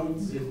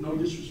there's no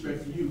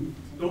disrespect to you,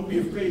 don't be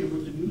afraid of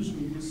what the news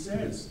media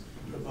says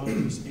about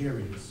these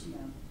areas.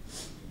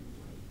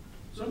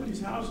 Some of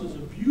these houses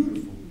are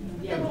beautiful.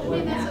 Yeah, well, I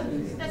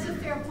mean, that's a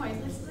fair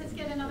point. Let's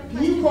get another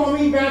question. You call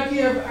me back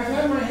here, I've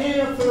had my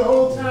hand up for the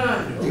whole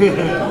time.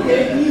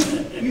 Okay,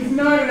 you've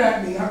nodded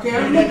at me, okay,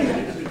 I'm looking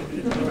at you.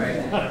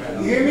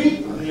 You hear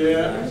me?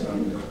 Yeah.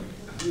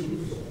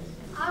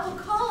 I will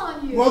call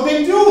on you. Well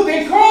then do,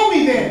 then call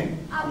me then.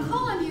 I'll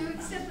call on you,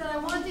 except that I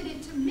wanted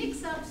it to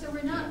mix up so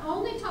we're not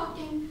only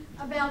talking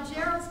about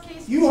Gerald's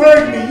case. You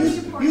heard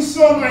me, you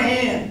saw my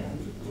hand.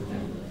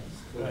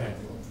 Go ahead.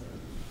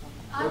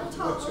 I will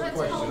talk, let's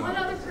call one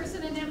other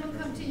person and then we'll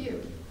come to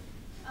you.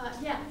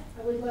 Yeah.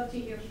 I would love to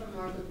hear from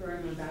Margaret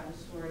Berman about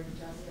restoring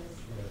justice.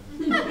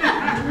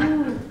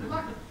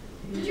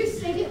 Did you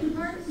sing it,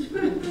 Mark?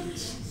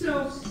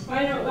 So,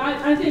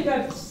 I think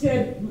I've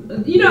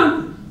said, you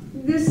know,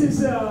 this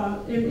is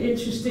an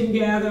interesting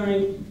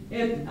gathering,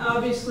 and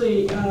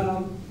obviously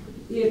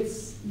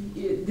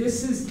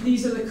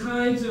these are the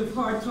kinds of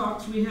hard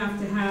talks we have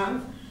to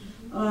have,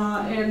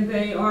 and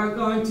they are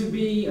going to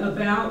be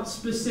about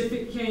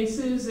specific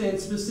cases and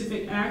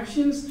specific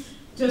actions,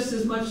 just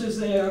as much as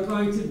they are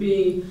going to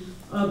be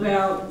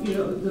about, you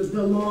know,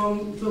 the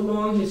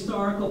long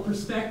historical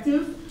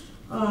perspective.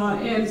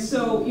 And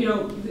so, you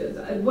know,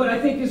 what I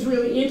think is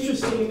really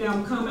interesting, now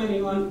I'm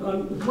commenting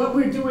on what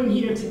we're doing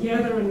here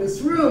together in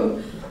this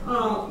room,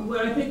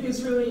 what I think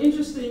is really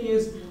interesting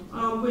is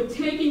we're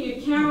taking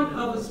account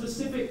of a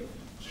specific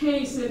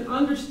case and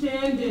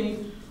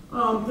understanding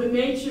the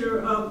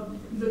nature of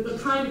the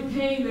kind of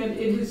pain that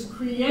it has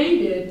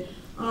created.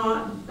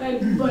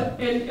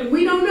 And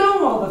we don't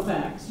know all the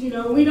facts. You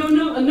know, we don't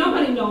know.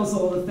 Nobody knows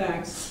all the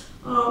facts.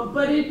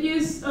 But it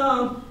is,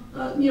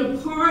 you know,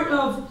 part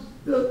of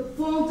the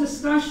full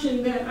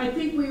discussion that I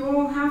think we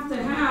all have to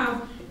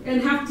have,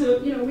 and have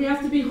to, you know, we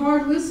have to be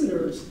hard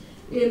listeners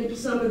in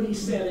some of these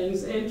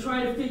settings and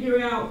try to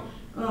figure out,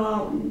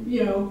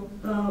 you know,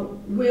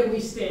 where we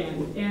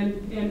stand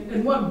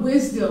and what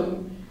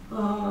wisdom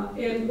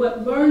and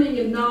what learning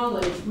and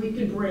knowledge we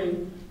can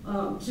bring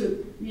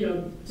to, you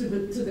know, to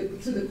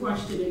the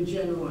question in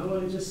general. I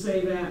want to just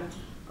say that.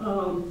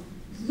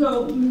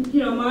 So, you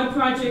know, my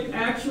project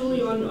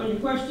actually, on your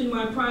question,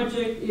 my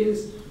project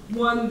is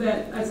one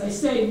that, as I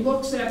say,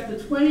 looks at the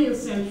 20th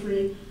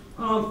century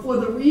for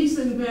the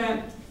reason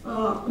that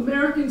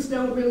Americans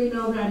don't really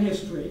know that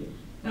history.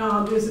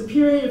 There's a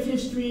period of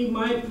history,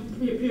 my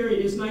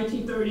period is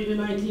 1930 to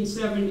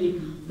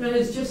 1970, that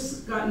has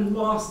just gotten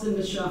lost in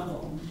the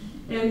shuffle.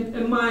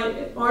 And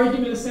my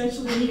argument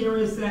essentially here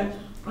is that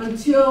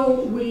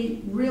until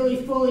we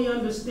really fully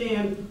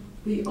understand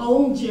the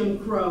old Jim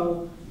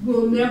Crow,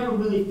 we'll never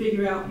really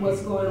figure out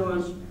what's going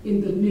on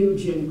in the new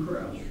Jim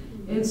Crow.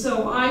 And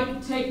so I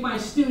take my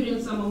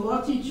students, I'm a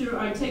law teacher,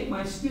 I take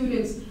my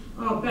students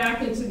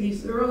back into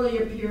these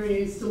earlier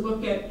periods to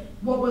look at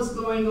what was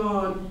going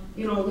on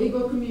in our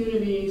legal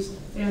communities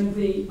and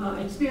the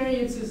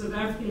experiences of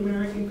African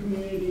American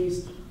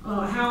communities,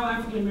 how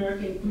African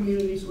American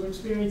communities were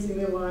experiencing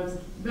their lives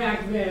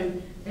back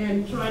then,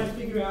 and try to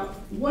figure out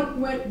what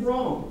went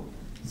wrong,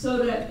 so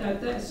that,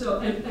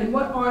 and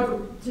what are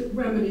the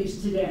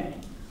remedies today,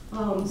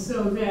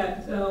 so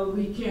that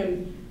we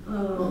can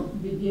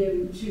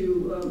begin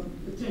to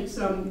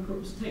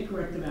take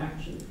corrective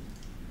action.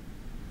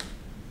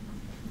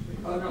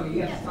 Oh, no,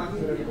 you have to talk to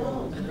them. You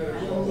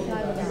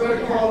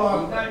better call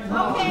on.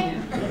 Okay.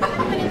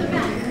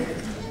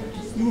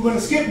 You were going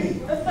to skip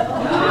me.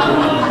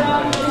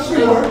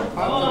 Sure.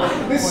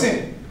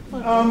 Listen,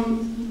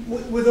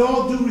 with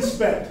all due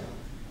respect,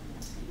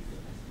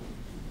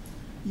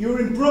 you're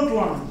in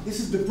Brookline. This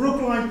is the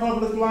Brookline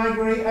Public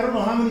Library. I don't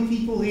know how many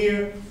people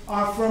here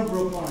are from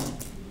Brookline.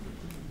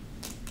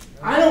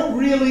 I don't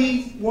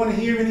really want to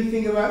hear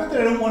anything about it.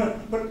 I don't want to,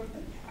 but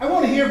I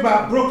want to hear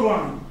about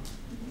Brookline.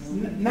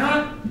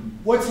 Not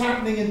what's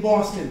happening in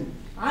Boston.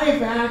 I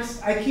have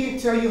asked, I can't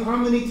tell you how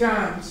many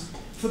times,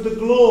 for the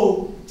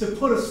Globe to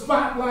put a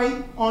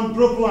spotlight on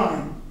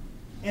Brookline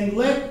and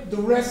let the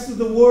rest of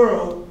the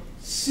world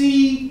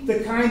see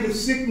the kind of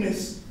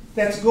sickness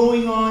that's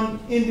going on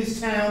in this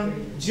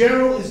town.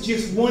 Gerald is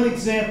just one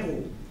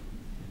example.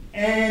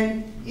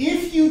 And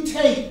if you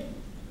take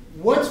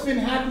what's been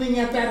happening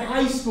at that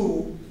high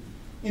school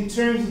in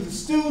terms of the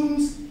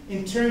students,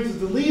 in terms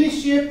of the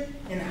leadership,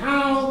 and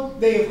how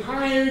they have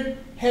hired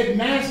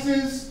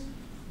headmasters,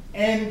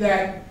 and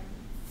that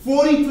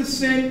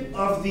 40%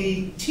 of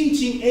the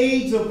teaching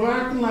aides are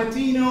Black and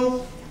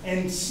Latino,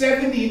 and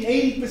 70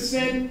 and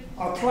 80%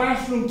 are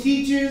classroom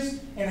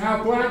teachers, and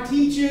how Black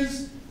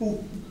teachers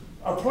who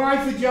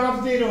apply for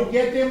jobs, they don't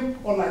get them,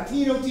 or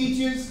Latino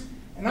teachers.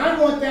 And I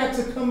want that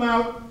to come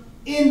out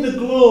in the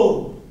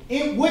Globe,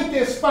 with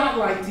their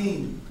spotlight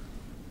team.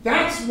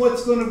 That's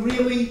what's going to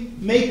really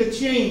make a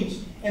change.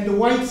 And the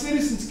White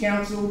Citizens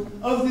Council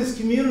of this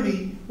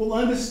community will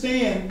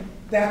understand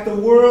that the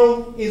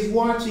world is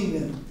watching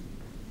them.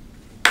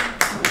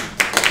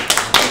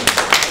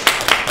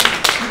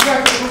 You've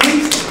got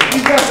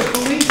the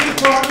police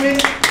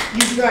department,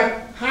 you've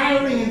got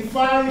hiring and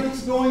firing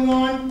that's going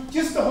on.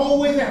 Just the whole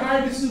way they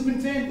hired the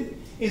superintendent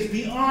is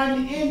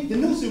beyond, the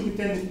new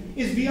superintendent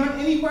is beyond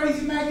anybody's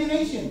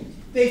imagination.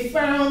 They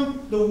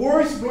found the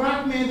worst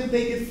Black man that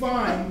they could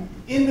find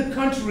in the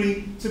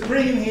country to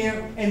bring him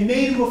here and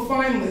made him a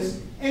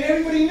finalist, and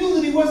everybody knew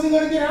that he wasn't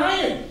going to get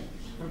hired.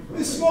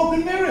 It's smoke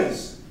and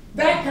mirrors.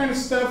 That kind of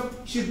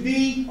stuff should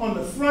be on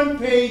the front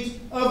page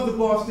of the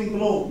Boston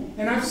Globe.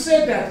 And I've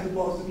said that to the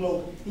Boston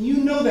Globe, and you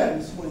know that,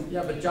 Ms. Wynn.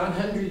 Yeah, but John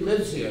Henry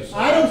lives here. So.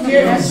 I don't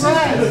care. That's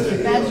right.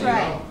 That's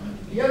right.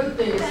 The other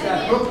thing is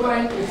that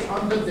Brookline is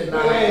under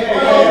denial.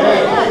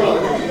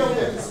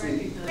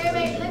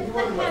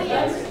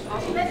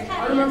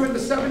 I remember in the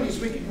 70s,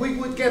 we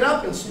would get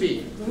up and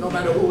speak, no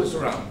matter who was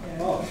around.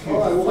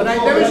 When I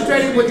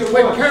demonstrated with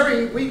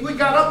Kerry, we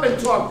got up and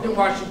talked in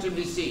Washington,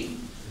 D.C.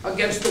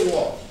 against the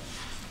wall.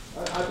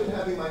 I've been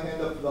having my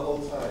hand up for the whole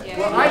time. Yeah.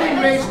 Well, I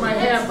didn't raise my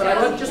hand, but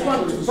I just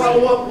wanted to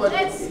follow up what...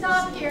 Let's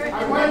stop here.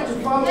 I wanted to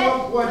follow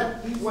up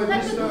what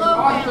Mr.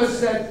 Arthur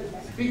said,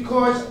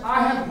 because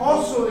I have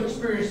also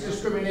experienced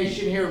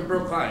discrimination here in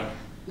Brookline.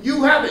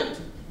 You haven't.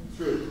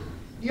 True.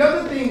 The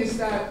other thing is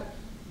that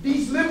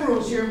these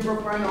liberals here in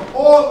Brookline are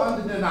all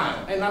under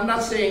denial, and I'm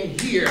not saying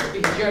here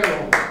in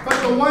general,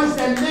 but the ones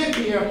that live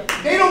here,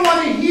 they don't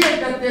want to hear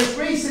that there's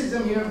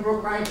racism here in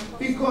Brookline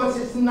because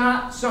it's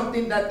not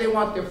something that they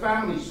want their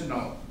families to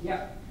know.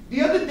 Yeah.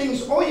 The other thing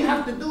is, all you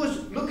have to do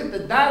is look at the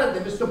data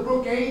that Mr.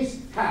 Brooke Ames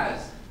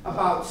has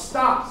about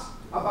stops,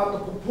 about the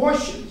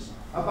proportions,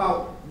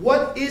 about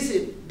what is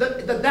it.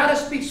 The data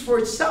speaks for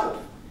itself.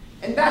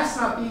 And that's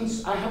not being,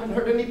 I haven't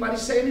heard anybody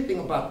say anything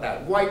about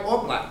that, white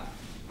or black.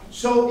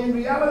 So in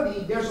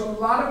reality, there's a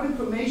lot of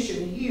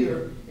information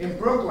here in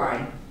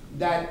Brookline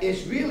that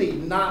is really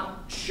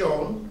not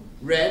shown,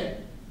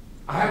 read.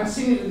 I haven't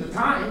seen it in the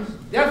Times,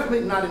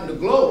 definitely not in the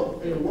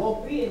Globe. It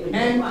won't be in the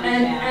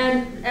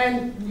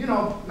And you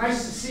know,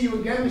 nice to see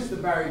you again,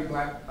 Mr. Barry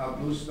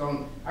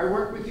Bluestone. I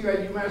worked with you at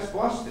UMass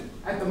Boston,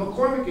 at the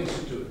McCormick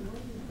Institute.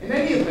 In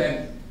any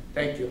event,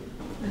 thank you.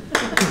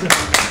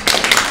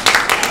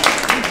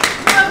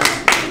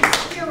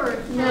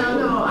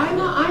 No,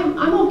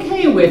 I'm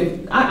okay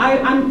with,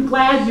 I'm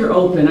glad you're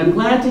open. I'm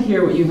glad to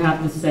hear what you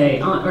have to say.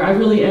 I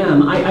really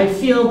am. I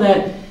feel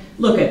that,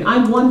 look,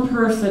 I'm one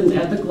person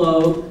at the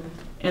Globe,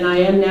 and I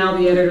am now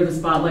the editor of the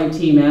Spotlight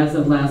team as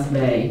of last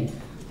May.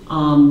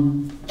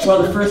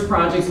 Well, the first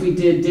projects we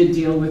did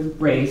deal with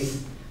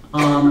race,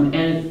 and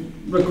it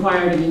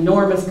required an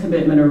enormous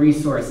commitment of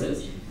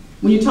resources.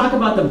 When you talk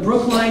about the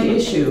Brookline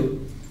issue,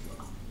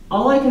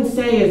 all I can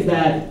say is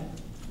that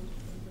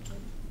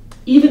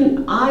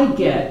even I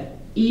get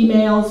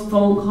emails,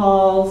 phone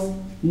calls,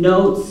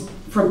 notes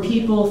from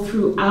people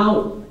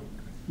throughout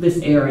this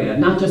area,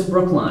 not just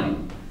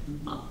Brookline,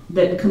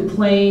 that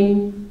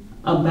complain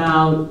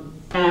about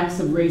acts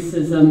of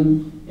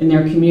racism in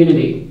their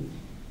community.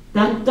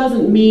 That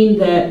doesn't mean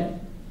that,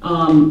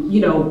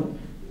 you know,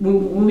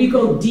 when we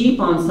go deep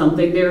on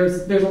something,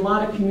 there's a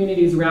lot of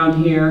communities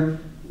around here.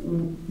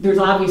 There's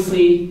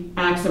obviously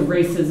acts of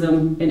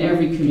racism in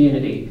every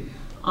community.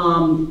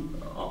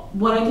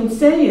 What I can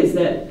say is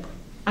that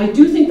I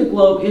do think the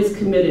Globe is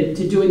committed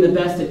to doing the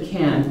best it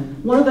can.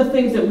 One of the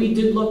things that we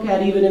did look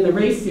at even in the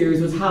race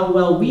series was how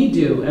well we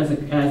do as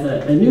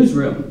a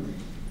newsroom.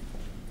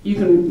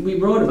 We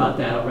wrote about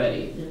that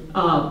already.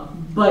 But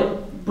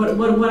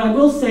what I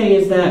will say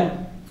is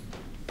that,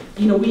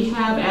 you know, we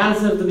have,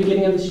 as of the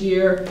beginning of this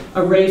year,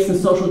 a race and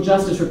social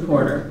justice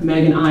reporter,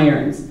 Megan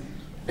Irons.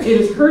 It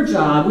is her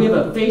job. We have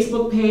a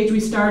Facebook page we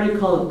started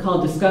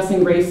called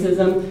Discussing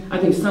Racism. I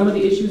think some of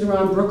the issues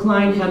around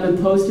Brookline have been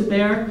posted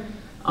there.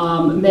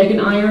 Megan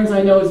Irons,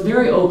 I know, is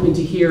very open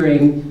to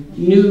hearing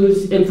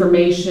news,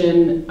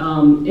 information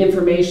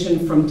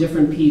from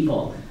different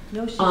people.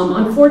 No,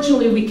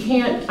 unfortunately, we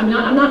can't, I'm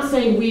not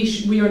saying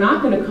we are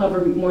not going to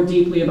cover more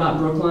deeply about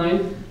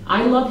Brookline.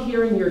 I love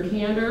hearing your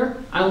candor.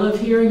 I love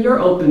hearing your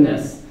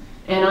openness.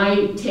 And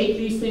I take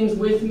these things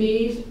with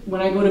me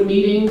when I go to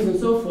meetings and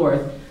so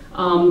forth.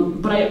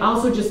 But I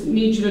also just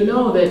need you to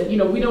know that, you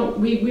know,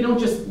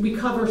 we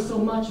cover so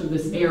much of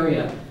this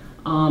area.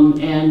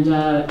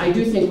 I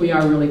do think we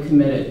are really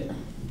committed.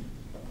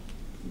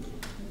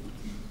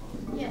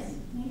 Yes.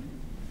 One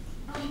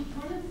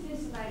of the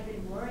things that I've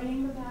been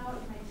worrying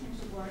about, and I tend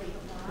to worry a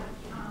lot,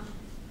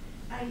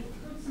 I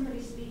heard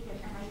somebody speak at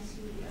MIT,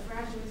 a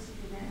graduate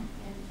student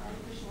in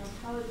artificial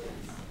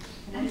intelligence.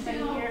 And Anybody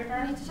hear her?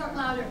 You need to talk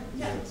louder.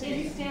 Yeah, can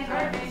you stand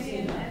up?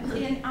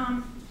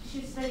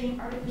 She's studying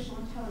artificial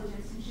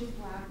intelligence, and she's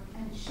black,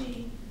 and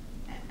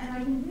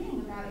I've been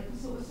reading about it,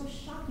 because it was so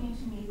shocking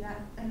to me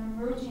that an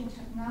emerging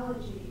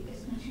technology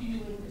is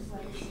continuing this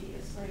legacy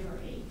of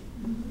slavery,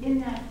 in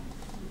that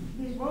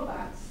these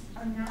robots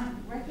are not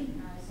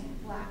recognizing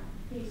black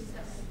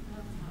faces.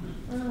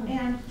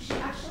 And she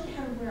actually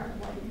had to wear a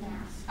white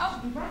mask to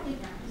be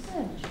recognized.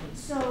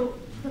 So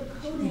the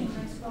coding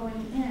that's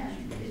going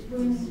in is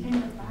bringing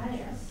in the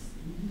bias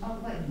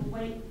of like the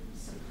white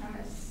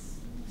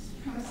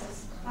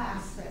supremacist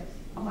class that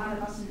a lot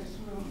of us in this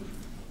room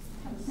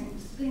have the same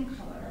skin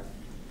color.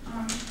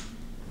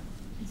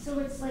 So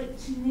it's like,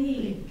 to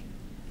me,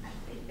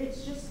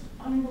 it's just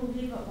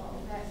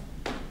unbelievable that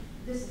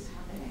this is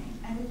happening.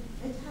 And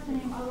it's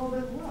happening all over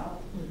the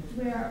world,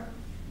 where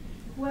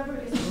whoever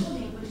is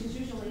coding, which is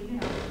usually, you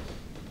know,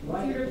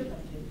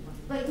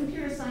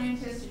 computer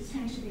scientists who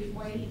tend to be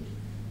white,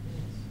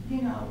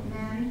 you know,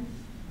 men,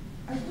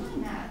 are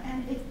doing that.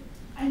 And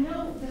I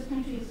know this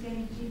country is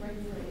getting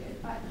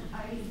deregulated, but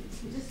I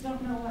just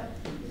don't know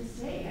what to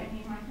say. I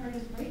mean, my heart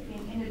is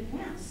breaking in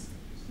advance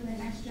for the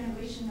next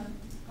generation of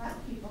black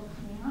people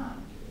coming up.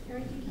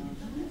 Eric, you can't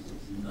do this?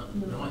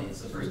 No,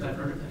 it's the first I've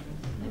heard of that.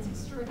 That's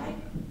extraordinary.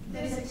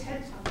 There's a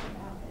TED Talk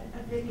about it,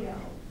 a video.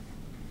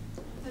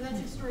 So that's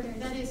extraordinary.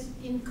 That is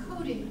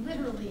encoding,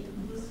 literally,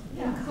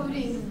 Yeah.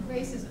 encoding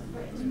racism.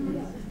 Right.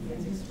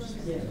 That's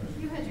extraordinary.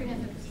 You had your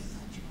hand up.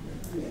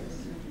 You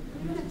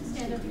don't have to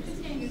stand up. You can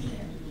stand your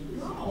chair.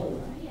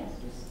 No, I have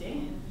to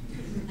stand.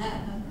 I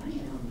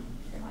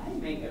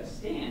make a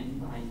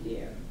stand, my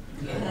dear.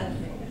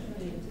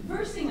 The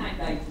first thing I'd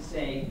like to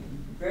say,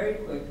 very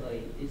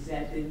quickly, is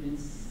that there's been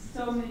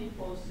so many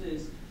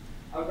posters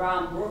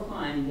around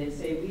Brookline that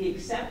say, we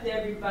accept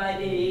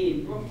everybody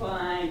in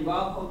Brookline,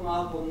 welcome,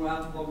 welcome,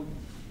 welcome.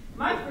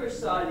 My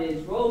first thought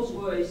is,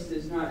 Rolls-Royce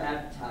does not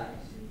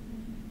advertise.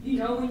 You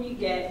know when you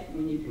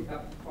pick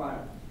up the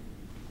product.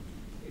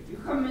 If you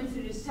come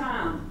into this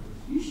town,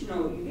 you should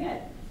know what you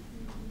get.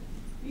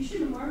 You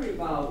shouldn't worry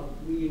about,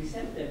 we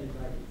accept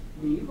everybody.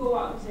 When you go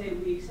out and say,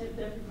 we accept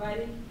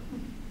everybody,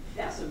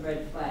 that's a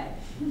red flag.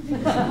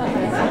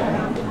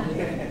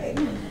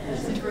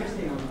 That's the first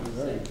thing I want to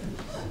say.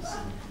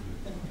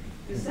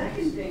 The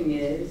second thing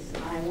is,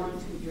 I want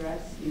to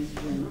address Ms.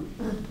 Brenham,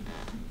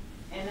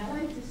 and I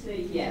like to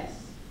say yes,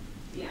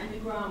 the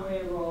Underground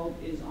Railroad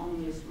is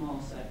only a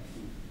small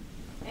section,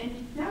 and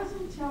it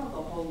doesn't tell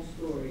the whole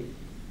story,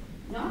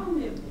 not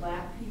only of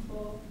black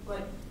people,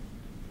 but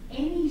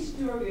any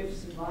story of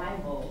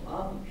survival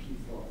of a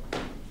people,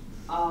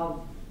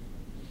 of,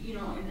 you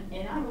know,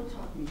 and I will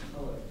talk in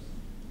colors,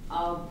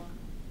 of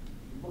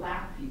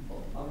black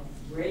people, of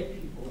red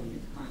people in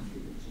this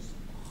country, which is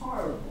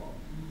horrible,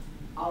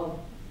 of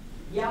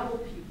yellow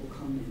people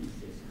coming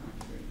into this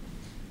country,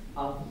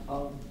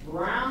 of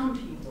brown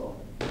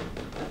people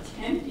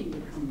attempting to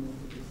come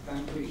into this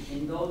country,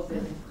 and those that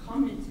have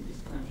come into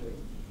this country.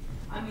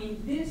 I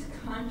mean, this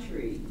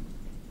country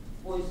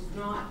was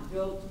not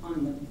built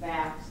on the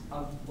backs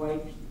of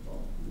white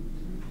people.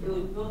 It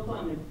was built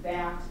on the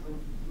backs of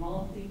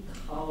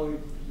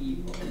multicolored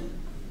people.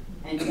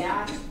 And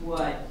that's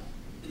what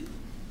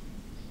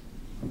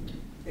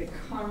the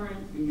current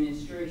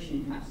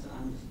administration has to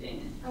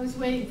understand. I was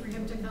waiting for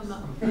him to come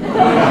up.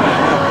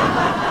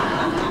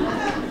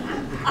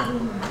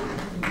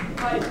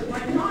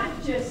 But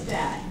not just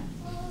that.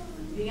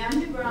 The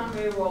Underground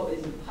Railroad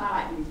is a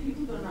part, and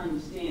people don't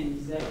understand,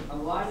 is that a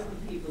lot of the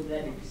people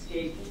that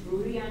escaped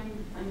through the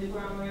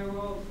Underground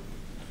Railroad,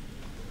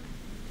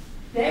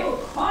 they were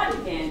caught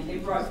again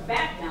and brought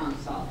back down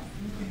south.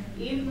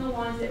 Even the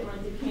ones that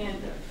went to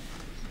Canada.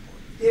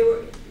 There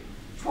were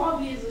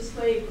 12 Years a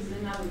Slave was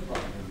another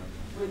book,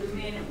 where the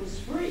man that was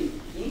free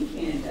in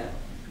Canada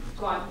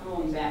got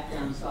thrown back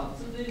down south.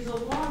 So there's a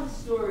lot of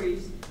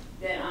stories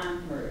that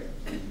aren't heard.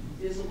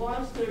 There's a lot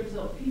of stories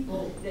of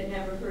people that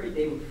never heard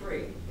they were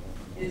free.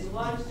 There's a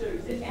lot of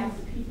stories that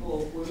after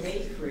people were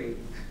made free,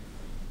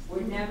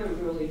 were never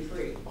really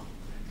free.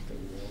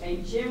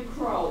 And Jim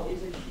Crow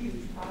is a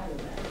huge part of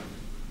that.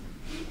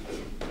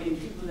 And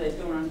people that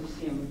don't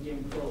understand what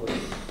Jim Crow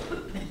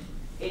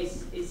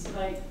is, it's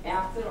like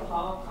after the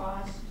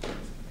Holocaust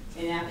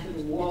and after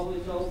the war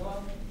was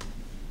over,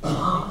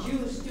 the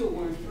Jews still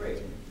weren't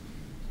free.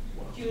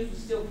 Jews were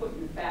still put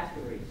in the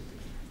factories.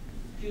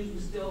 Jews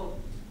were still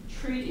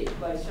treated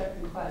by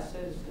second-class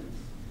citizens.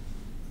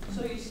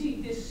 So you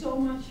see, there's so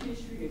much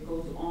history that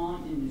goes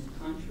on in this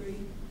country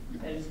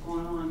that has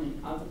gone on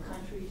in other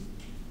countries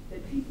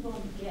that people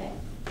don't get.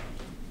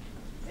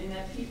 And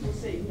that people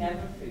say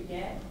never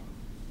forget.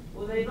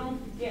 Well, they don't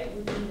forget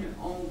within their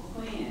own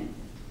clan.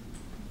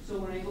 So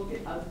when they look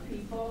at other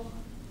people,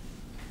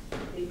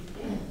 they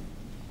forget.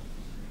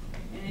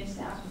 And they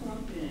start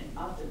pointing at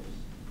others.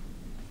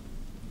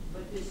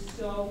 But there's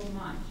so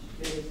much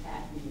that is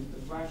happening with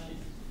the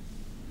Russians,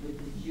 with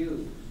the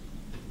Jews,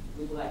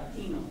 with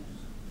Latinos,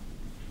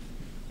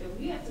 that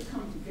we have to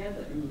come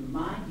together and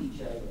remind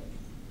each other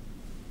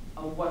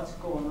of what's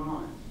going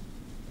on,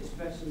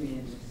 especially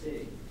in the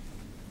city.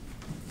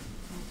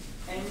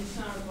 And it's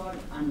not about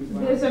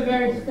underground. There's a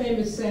very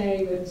famous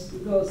saying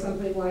that goes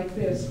something like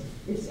this: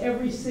 it's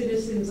every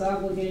citizen's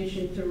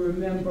obligation to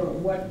remember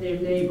what their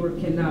neighbor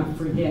cannot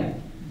forget.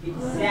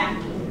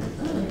 Exactly.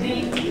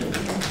 Thank you.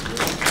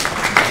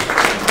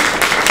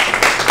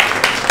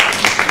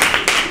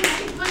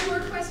 One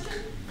more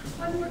question?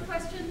 One more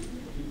question?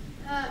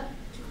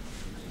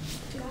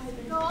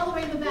 Go all the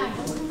way in the back.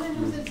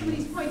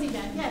 Somebody's pointing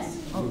at. Yes.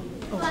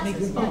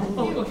 Glasses.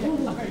 Okay.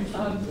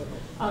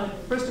 All right.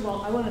 First of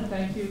all, I want to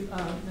thank you,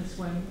 Ms.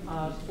 Wen,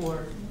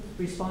 for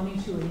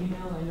responding to an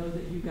email. I know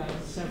that you got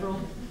several,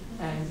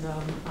 and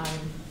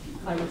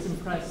I was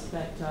impressed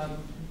that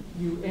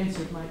you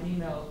answered my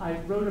email. I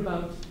wrote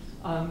about,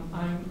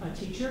 I'm a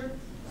teacher,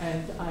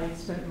 and I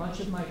spent much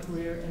of my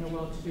career in a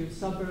well-to-do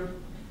suburb,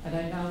 and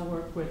I now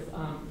work with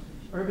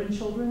urban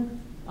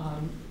children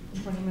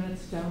 20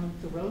 minutes down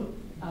the road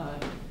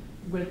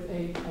with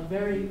a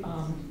very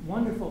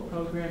wonderful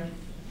program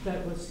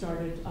that was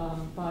started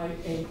by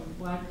a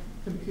black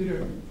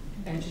computer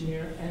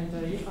engineer and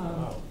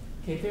a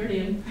Cape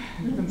Verdean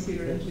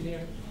computer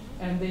engineer.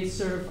 And they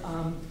serve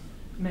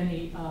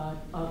many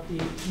of the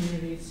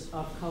communities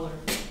of color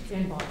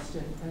in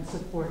Boston and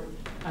support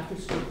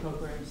after-school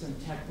programs and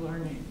tech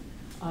learning.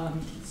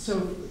 So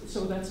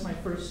that's my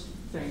first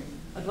thing.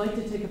 I'd like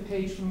to take a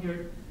page from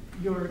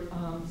your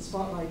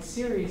Spotlight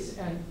series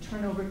and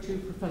turn over to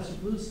Professor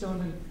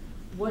Bluestone and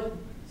what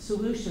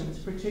solutions,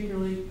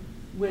 particularly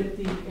with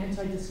the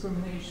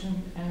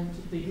anti-discrimination and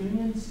the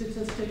union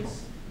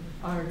statistics,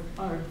 are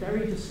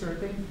very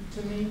disturbing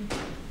to me.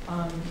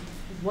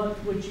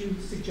 What would you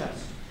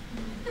suggest?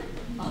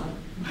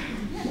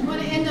 You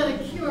want to end on a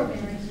cure,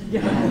 Mary?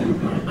 Yeah.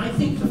 I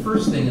think the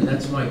first thing, and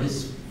that's why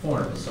this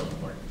forum is so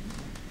important,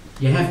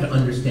 you have to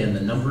understand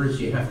the numbers,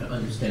 you have to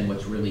understand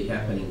what's really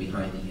happening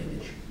behind the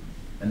image.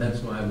 And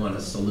that's why I want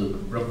to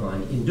salute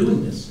Brookline in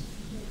doing this.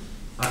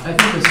 I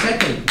think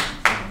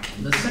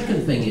the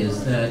second thing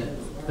is that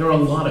there are a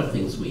lot of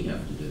things we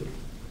have to do.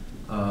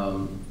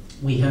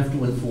 We have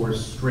to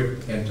enforce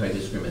strict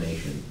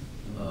anti-discrimination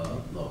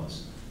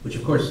laws, which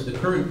of course the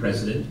current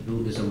president,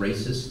 who is a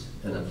racist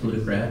and a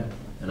plutocrat,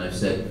 and I've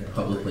said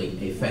publicly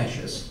a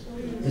fascist,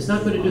 is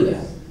not going to do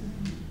that.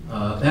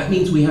 That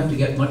means we have to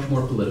get much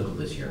more political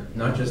this year,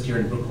 not just here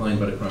in Brookline,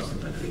 but across the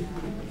country.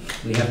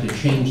 We have to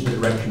change the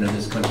direction of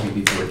this country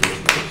before it gets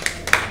worse.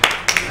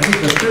 I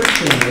think the third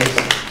thing is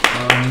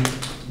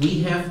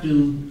we have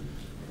to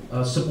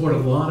support a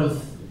lot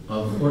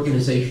of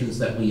organizations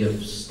that we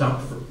have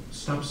stopped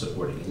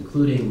supporting,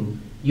 including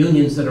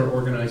unions that are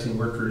organizing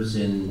workers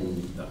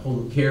in the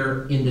home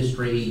care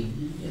industry,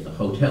 in the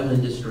hotel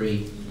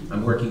industry.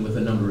 I'm working with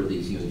a number of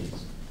these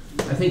unions.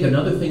 I think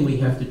another thing we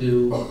have to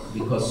do,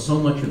 because so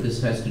much of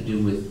this has to do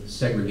with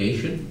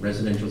segregation,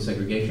 residential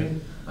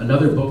segregation,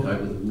 another book I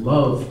would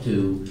love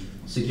to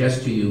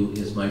suggest to you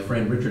is my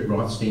friend Richard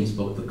Rothstein's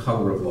book, The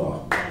Color of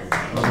Law.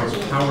 One of the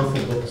most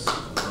powerful books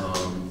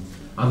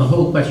on the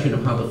whole question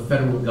of how the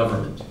federal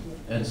government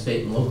and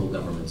state and local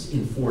governments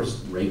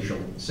enforce racial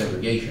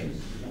segregation.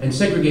 And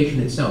segregation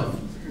itself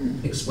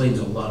explains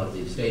a lot of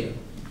these data.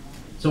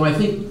 So I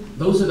think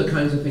those are the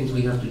kinds of things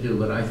we have to do,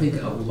 but I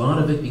think a lot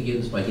of it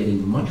begins by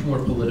getting much more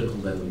political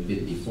than we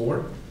did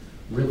before,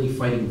 really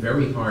fighting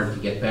very hard to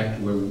get back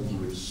to where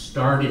we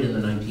started in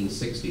the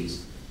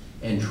 1960s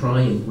and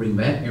try and bring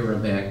that era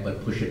back,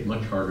 but push it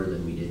much harder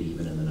than we did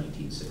even in the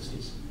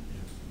 1960s.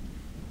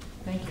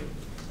 Thank you.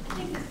 I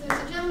think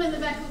there's a gentleman in the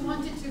back who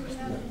wanted to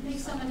make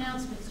some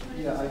announcements.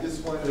 Yeah, I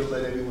just wanted to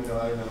let everyone know,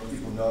 I don't know if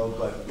people know,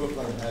 but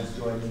Brookline has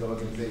joined an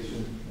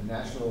organization, a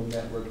national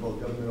network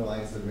called Government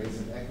Alliance on Race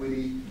and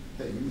Equity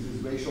that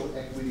uses racial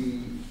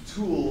equity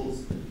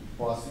tools.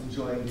 Boston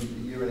joined a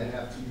year and a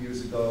half, 2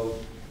 years ago,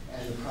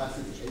 and the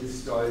process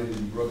is started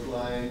in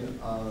Brookline.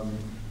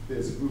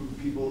 There's a group of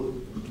people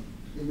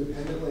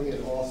independently,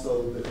 and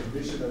also the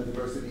Commission on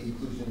Diversity,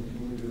 Inclusion, and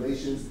Community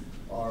Relations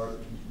are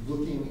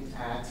looking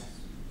at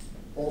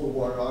all the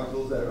warrant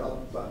articles that are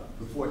up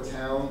before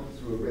town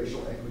through a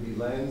racial equity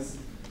lens.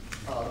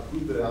 The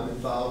group that I'm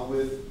involved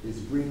with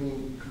is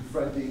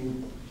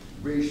confronting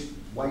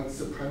white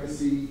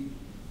supremacy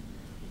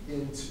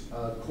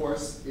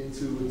course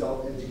into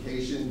adult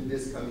education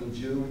this coming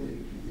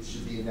June. It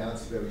should be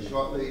announced very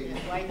shortly. And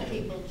white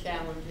people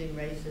challenging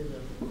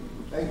racism.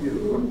 Thank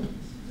you.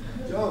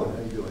 Joan,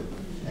 how you doing?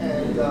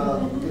 And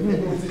if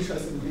anyone's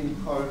interested in being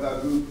part of our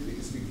group, they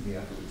can speak to me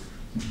afterwards.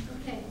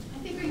 Okay, I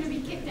think we're going to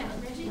be kicked out.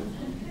 Reggie?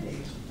 Okay.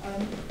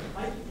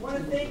 I want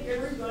to thank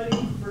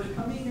everybody for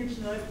coming here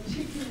tonight,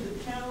 particularly the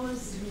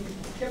panelists who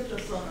kept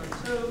us on our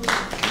toes.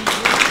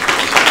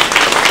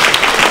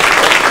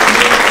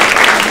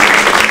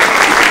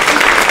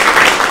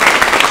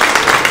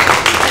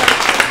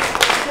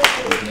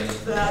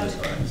 That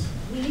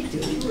we need to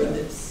cure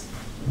this.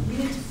 We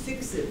need to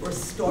fix it or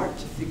start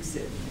to fix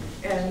it.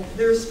 And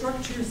there are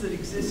structures that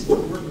exist to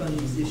work on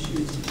these issues.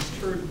 You just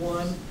heard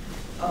one.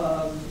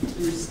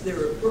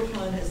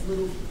 Brookline has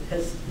little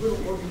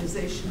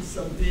organizations,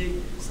 some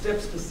big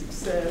Steps to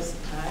Success,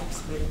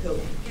 PACs, they'll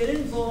get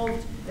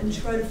involved and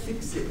try to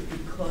fix it,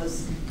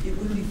 because it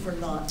would be for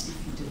naught if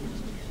you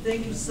didn't.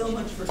 Thank you so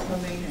much for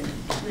coming.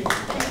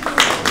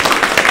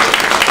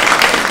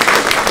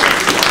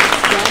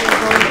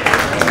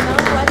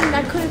 And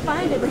I couldn't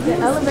find it, but the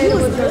elevator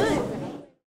was good.